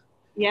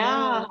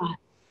 Yeah.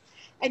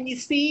 And you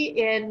see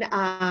in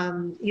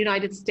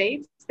United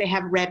States, they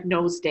have Red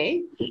Nose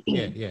Day.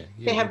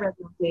 They have Red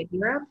Nose Day in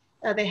Europe.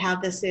 They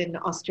have this in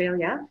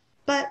Australia.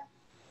 But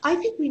I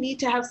think we need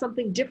to have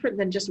something different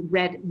than just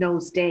Red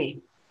Nose Day.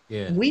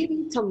 We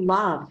need to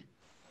love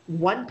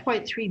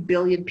 1.3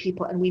 billion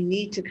people, and we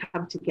need to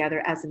come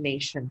together as a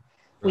nation.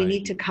 We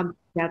need to come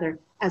together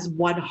as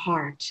one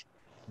heart.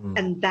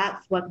 And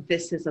that's what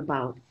this is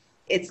about.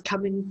 It's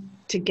coming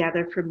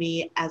together for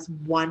me as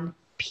one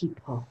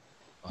people.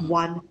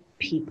 One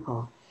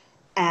people.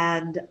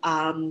 And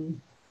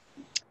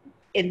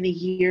in the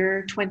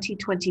year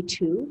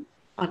 2022,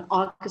 on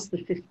August the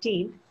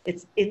 15th,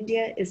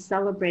 India is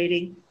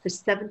celebrating her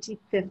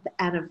 75th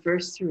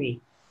anniversary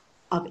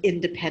of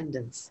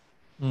independence.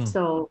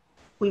 So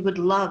we would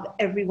love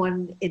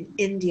everyone in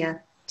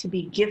India to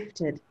be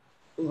gifted.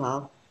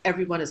 Well,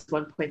 everyone is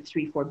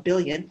 1.34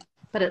 billion,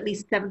 but at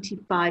least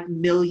 75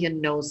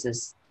 million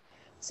noses.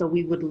 So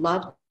we would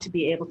love to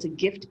be able to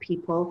gift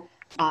people,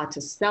 to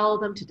sell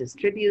them, to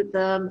distribute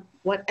them,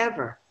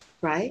 whatever,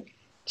 right?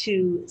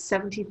 To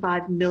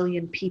 75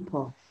 million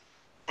people.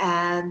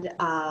 And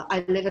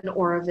I live in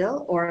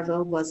Auroville.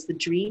 Auroville was the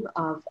dream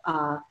of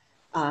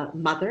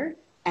Mother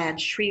and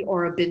Sri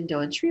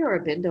Aurobindo. And Sri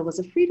Aurobindo was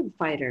a freedom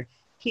fighter.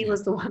 He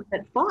was the one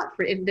that fought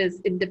for India's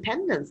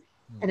independence.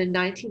 And in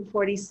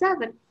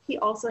 1947, he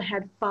also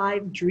had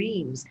 5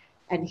 dreams.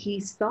 And he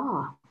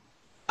saw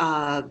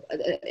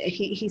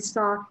he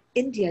saw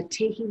India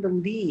taking the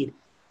lead.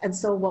 And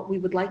so what we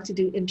would like to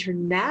do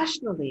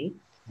internationally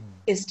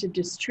is to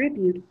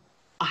distribute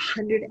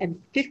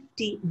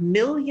 150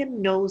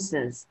 million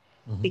noses,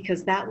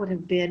 because that would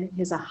have been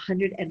his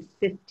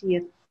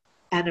 150th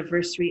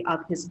anniversary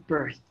of his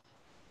birth.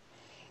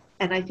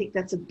 And I think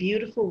that's a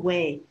beautiful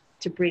way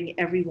to bring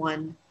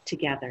everyone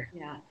together.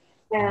 Yeah.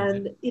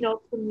 And, you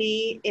know, for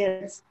me,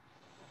 it's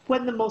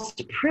when the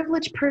most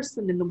privileged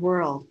person in the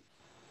world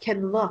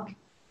can look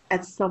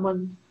at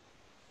someone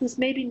who's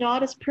maybe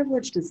not as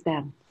privileged as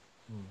them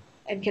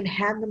and can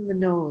hand them the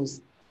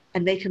nose,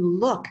 and they can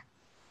look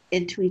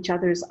into each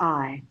other's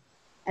eye,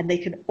 and they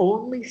can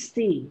only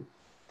see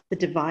the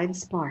divine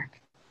spark,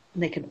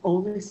 and they can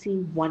only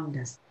see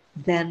oneness.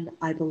 Then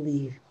I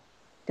believe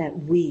that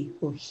we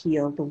will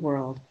heal the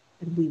world,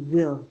 and we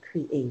will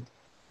create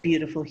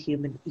beautiful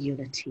human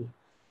unity.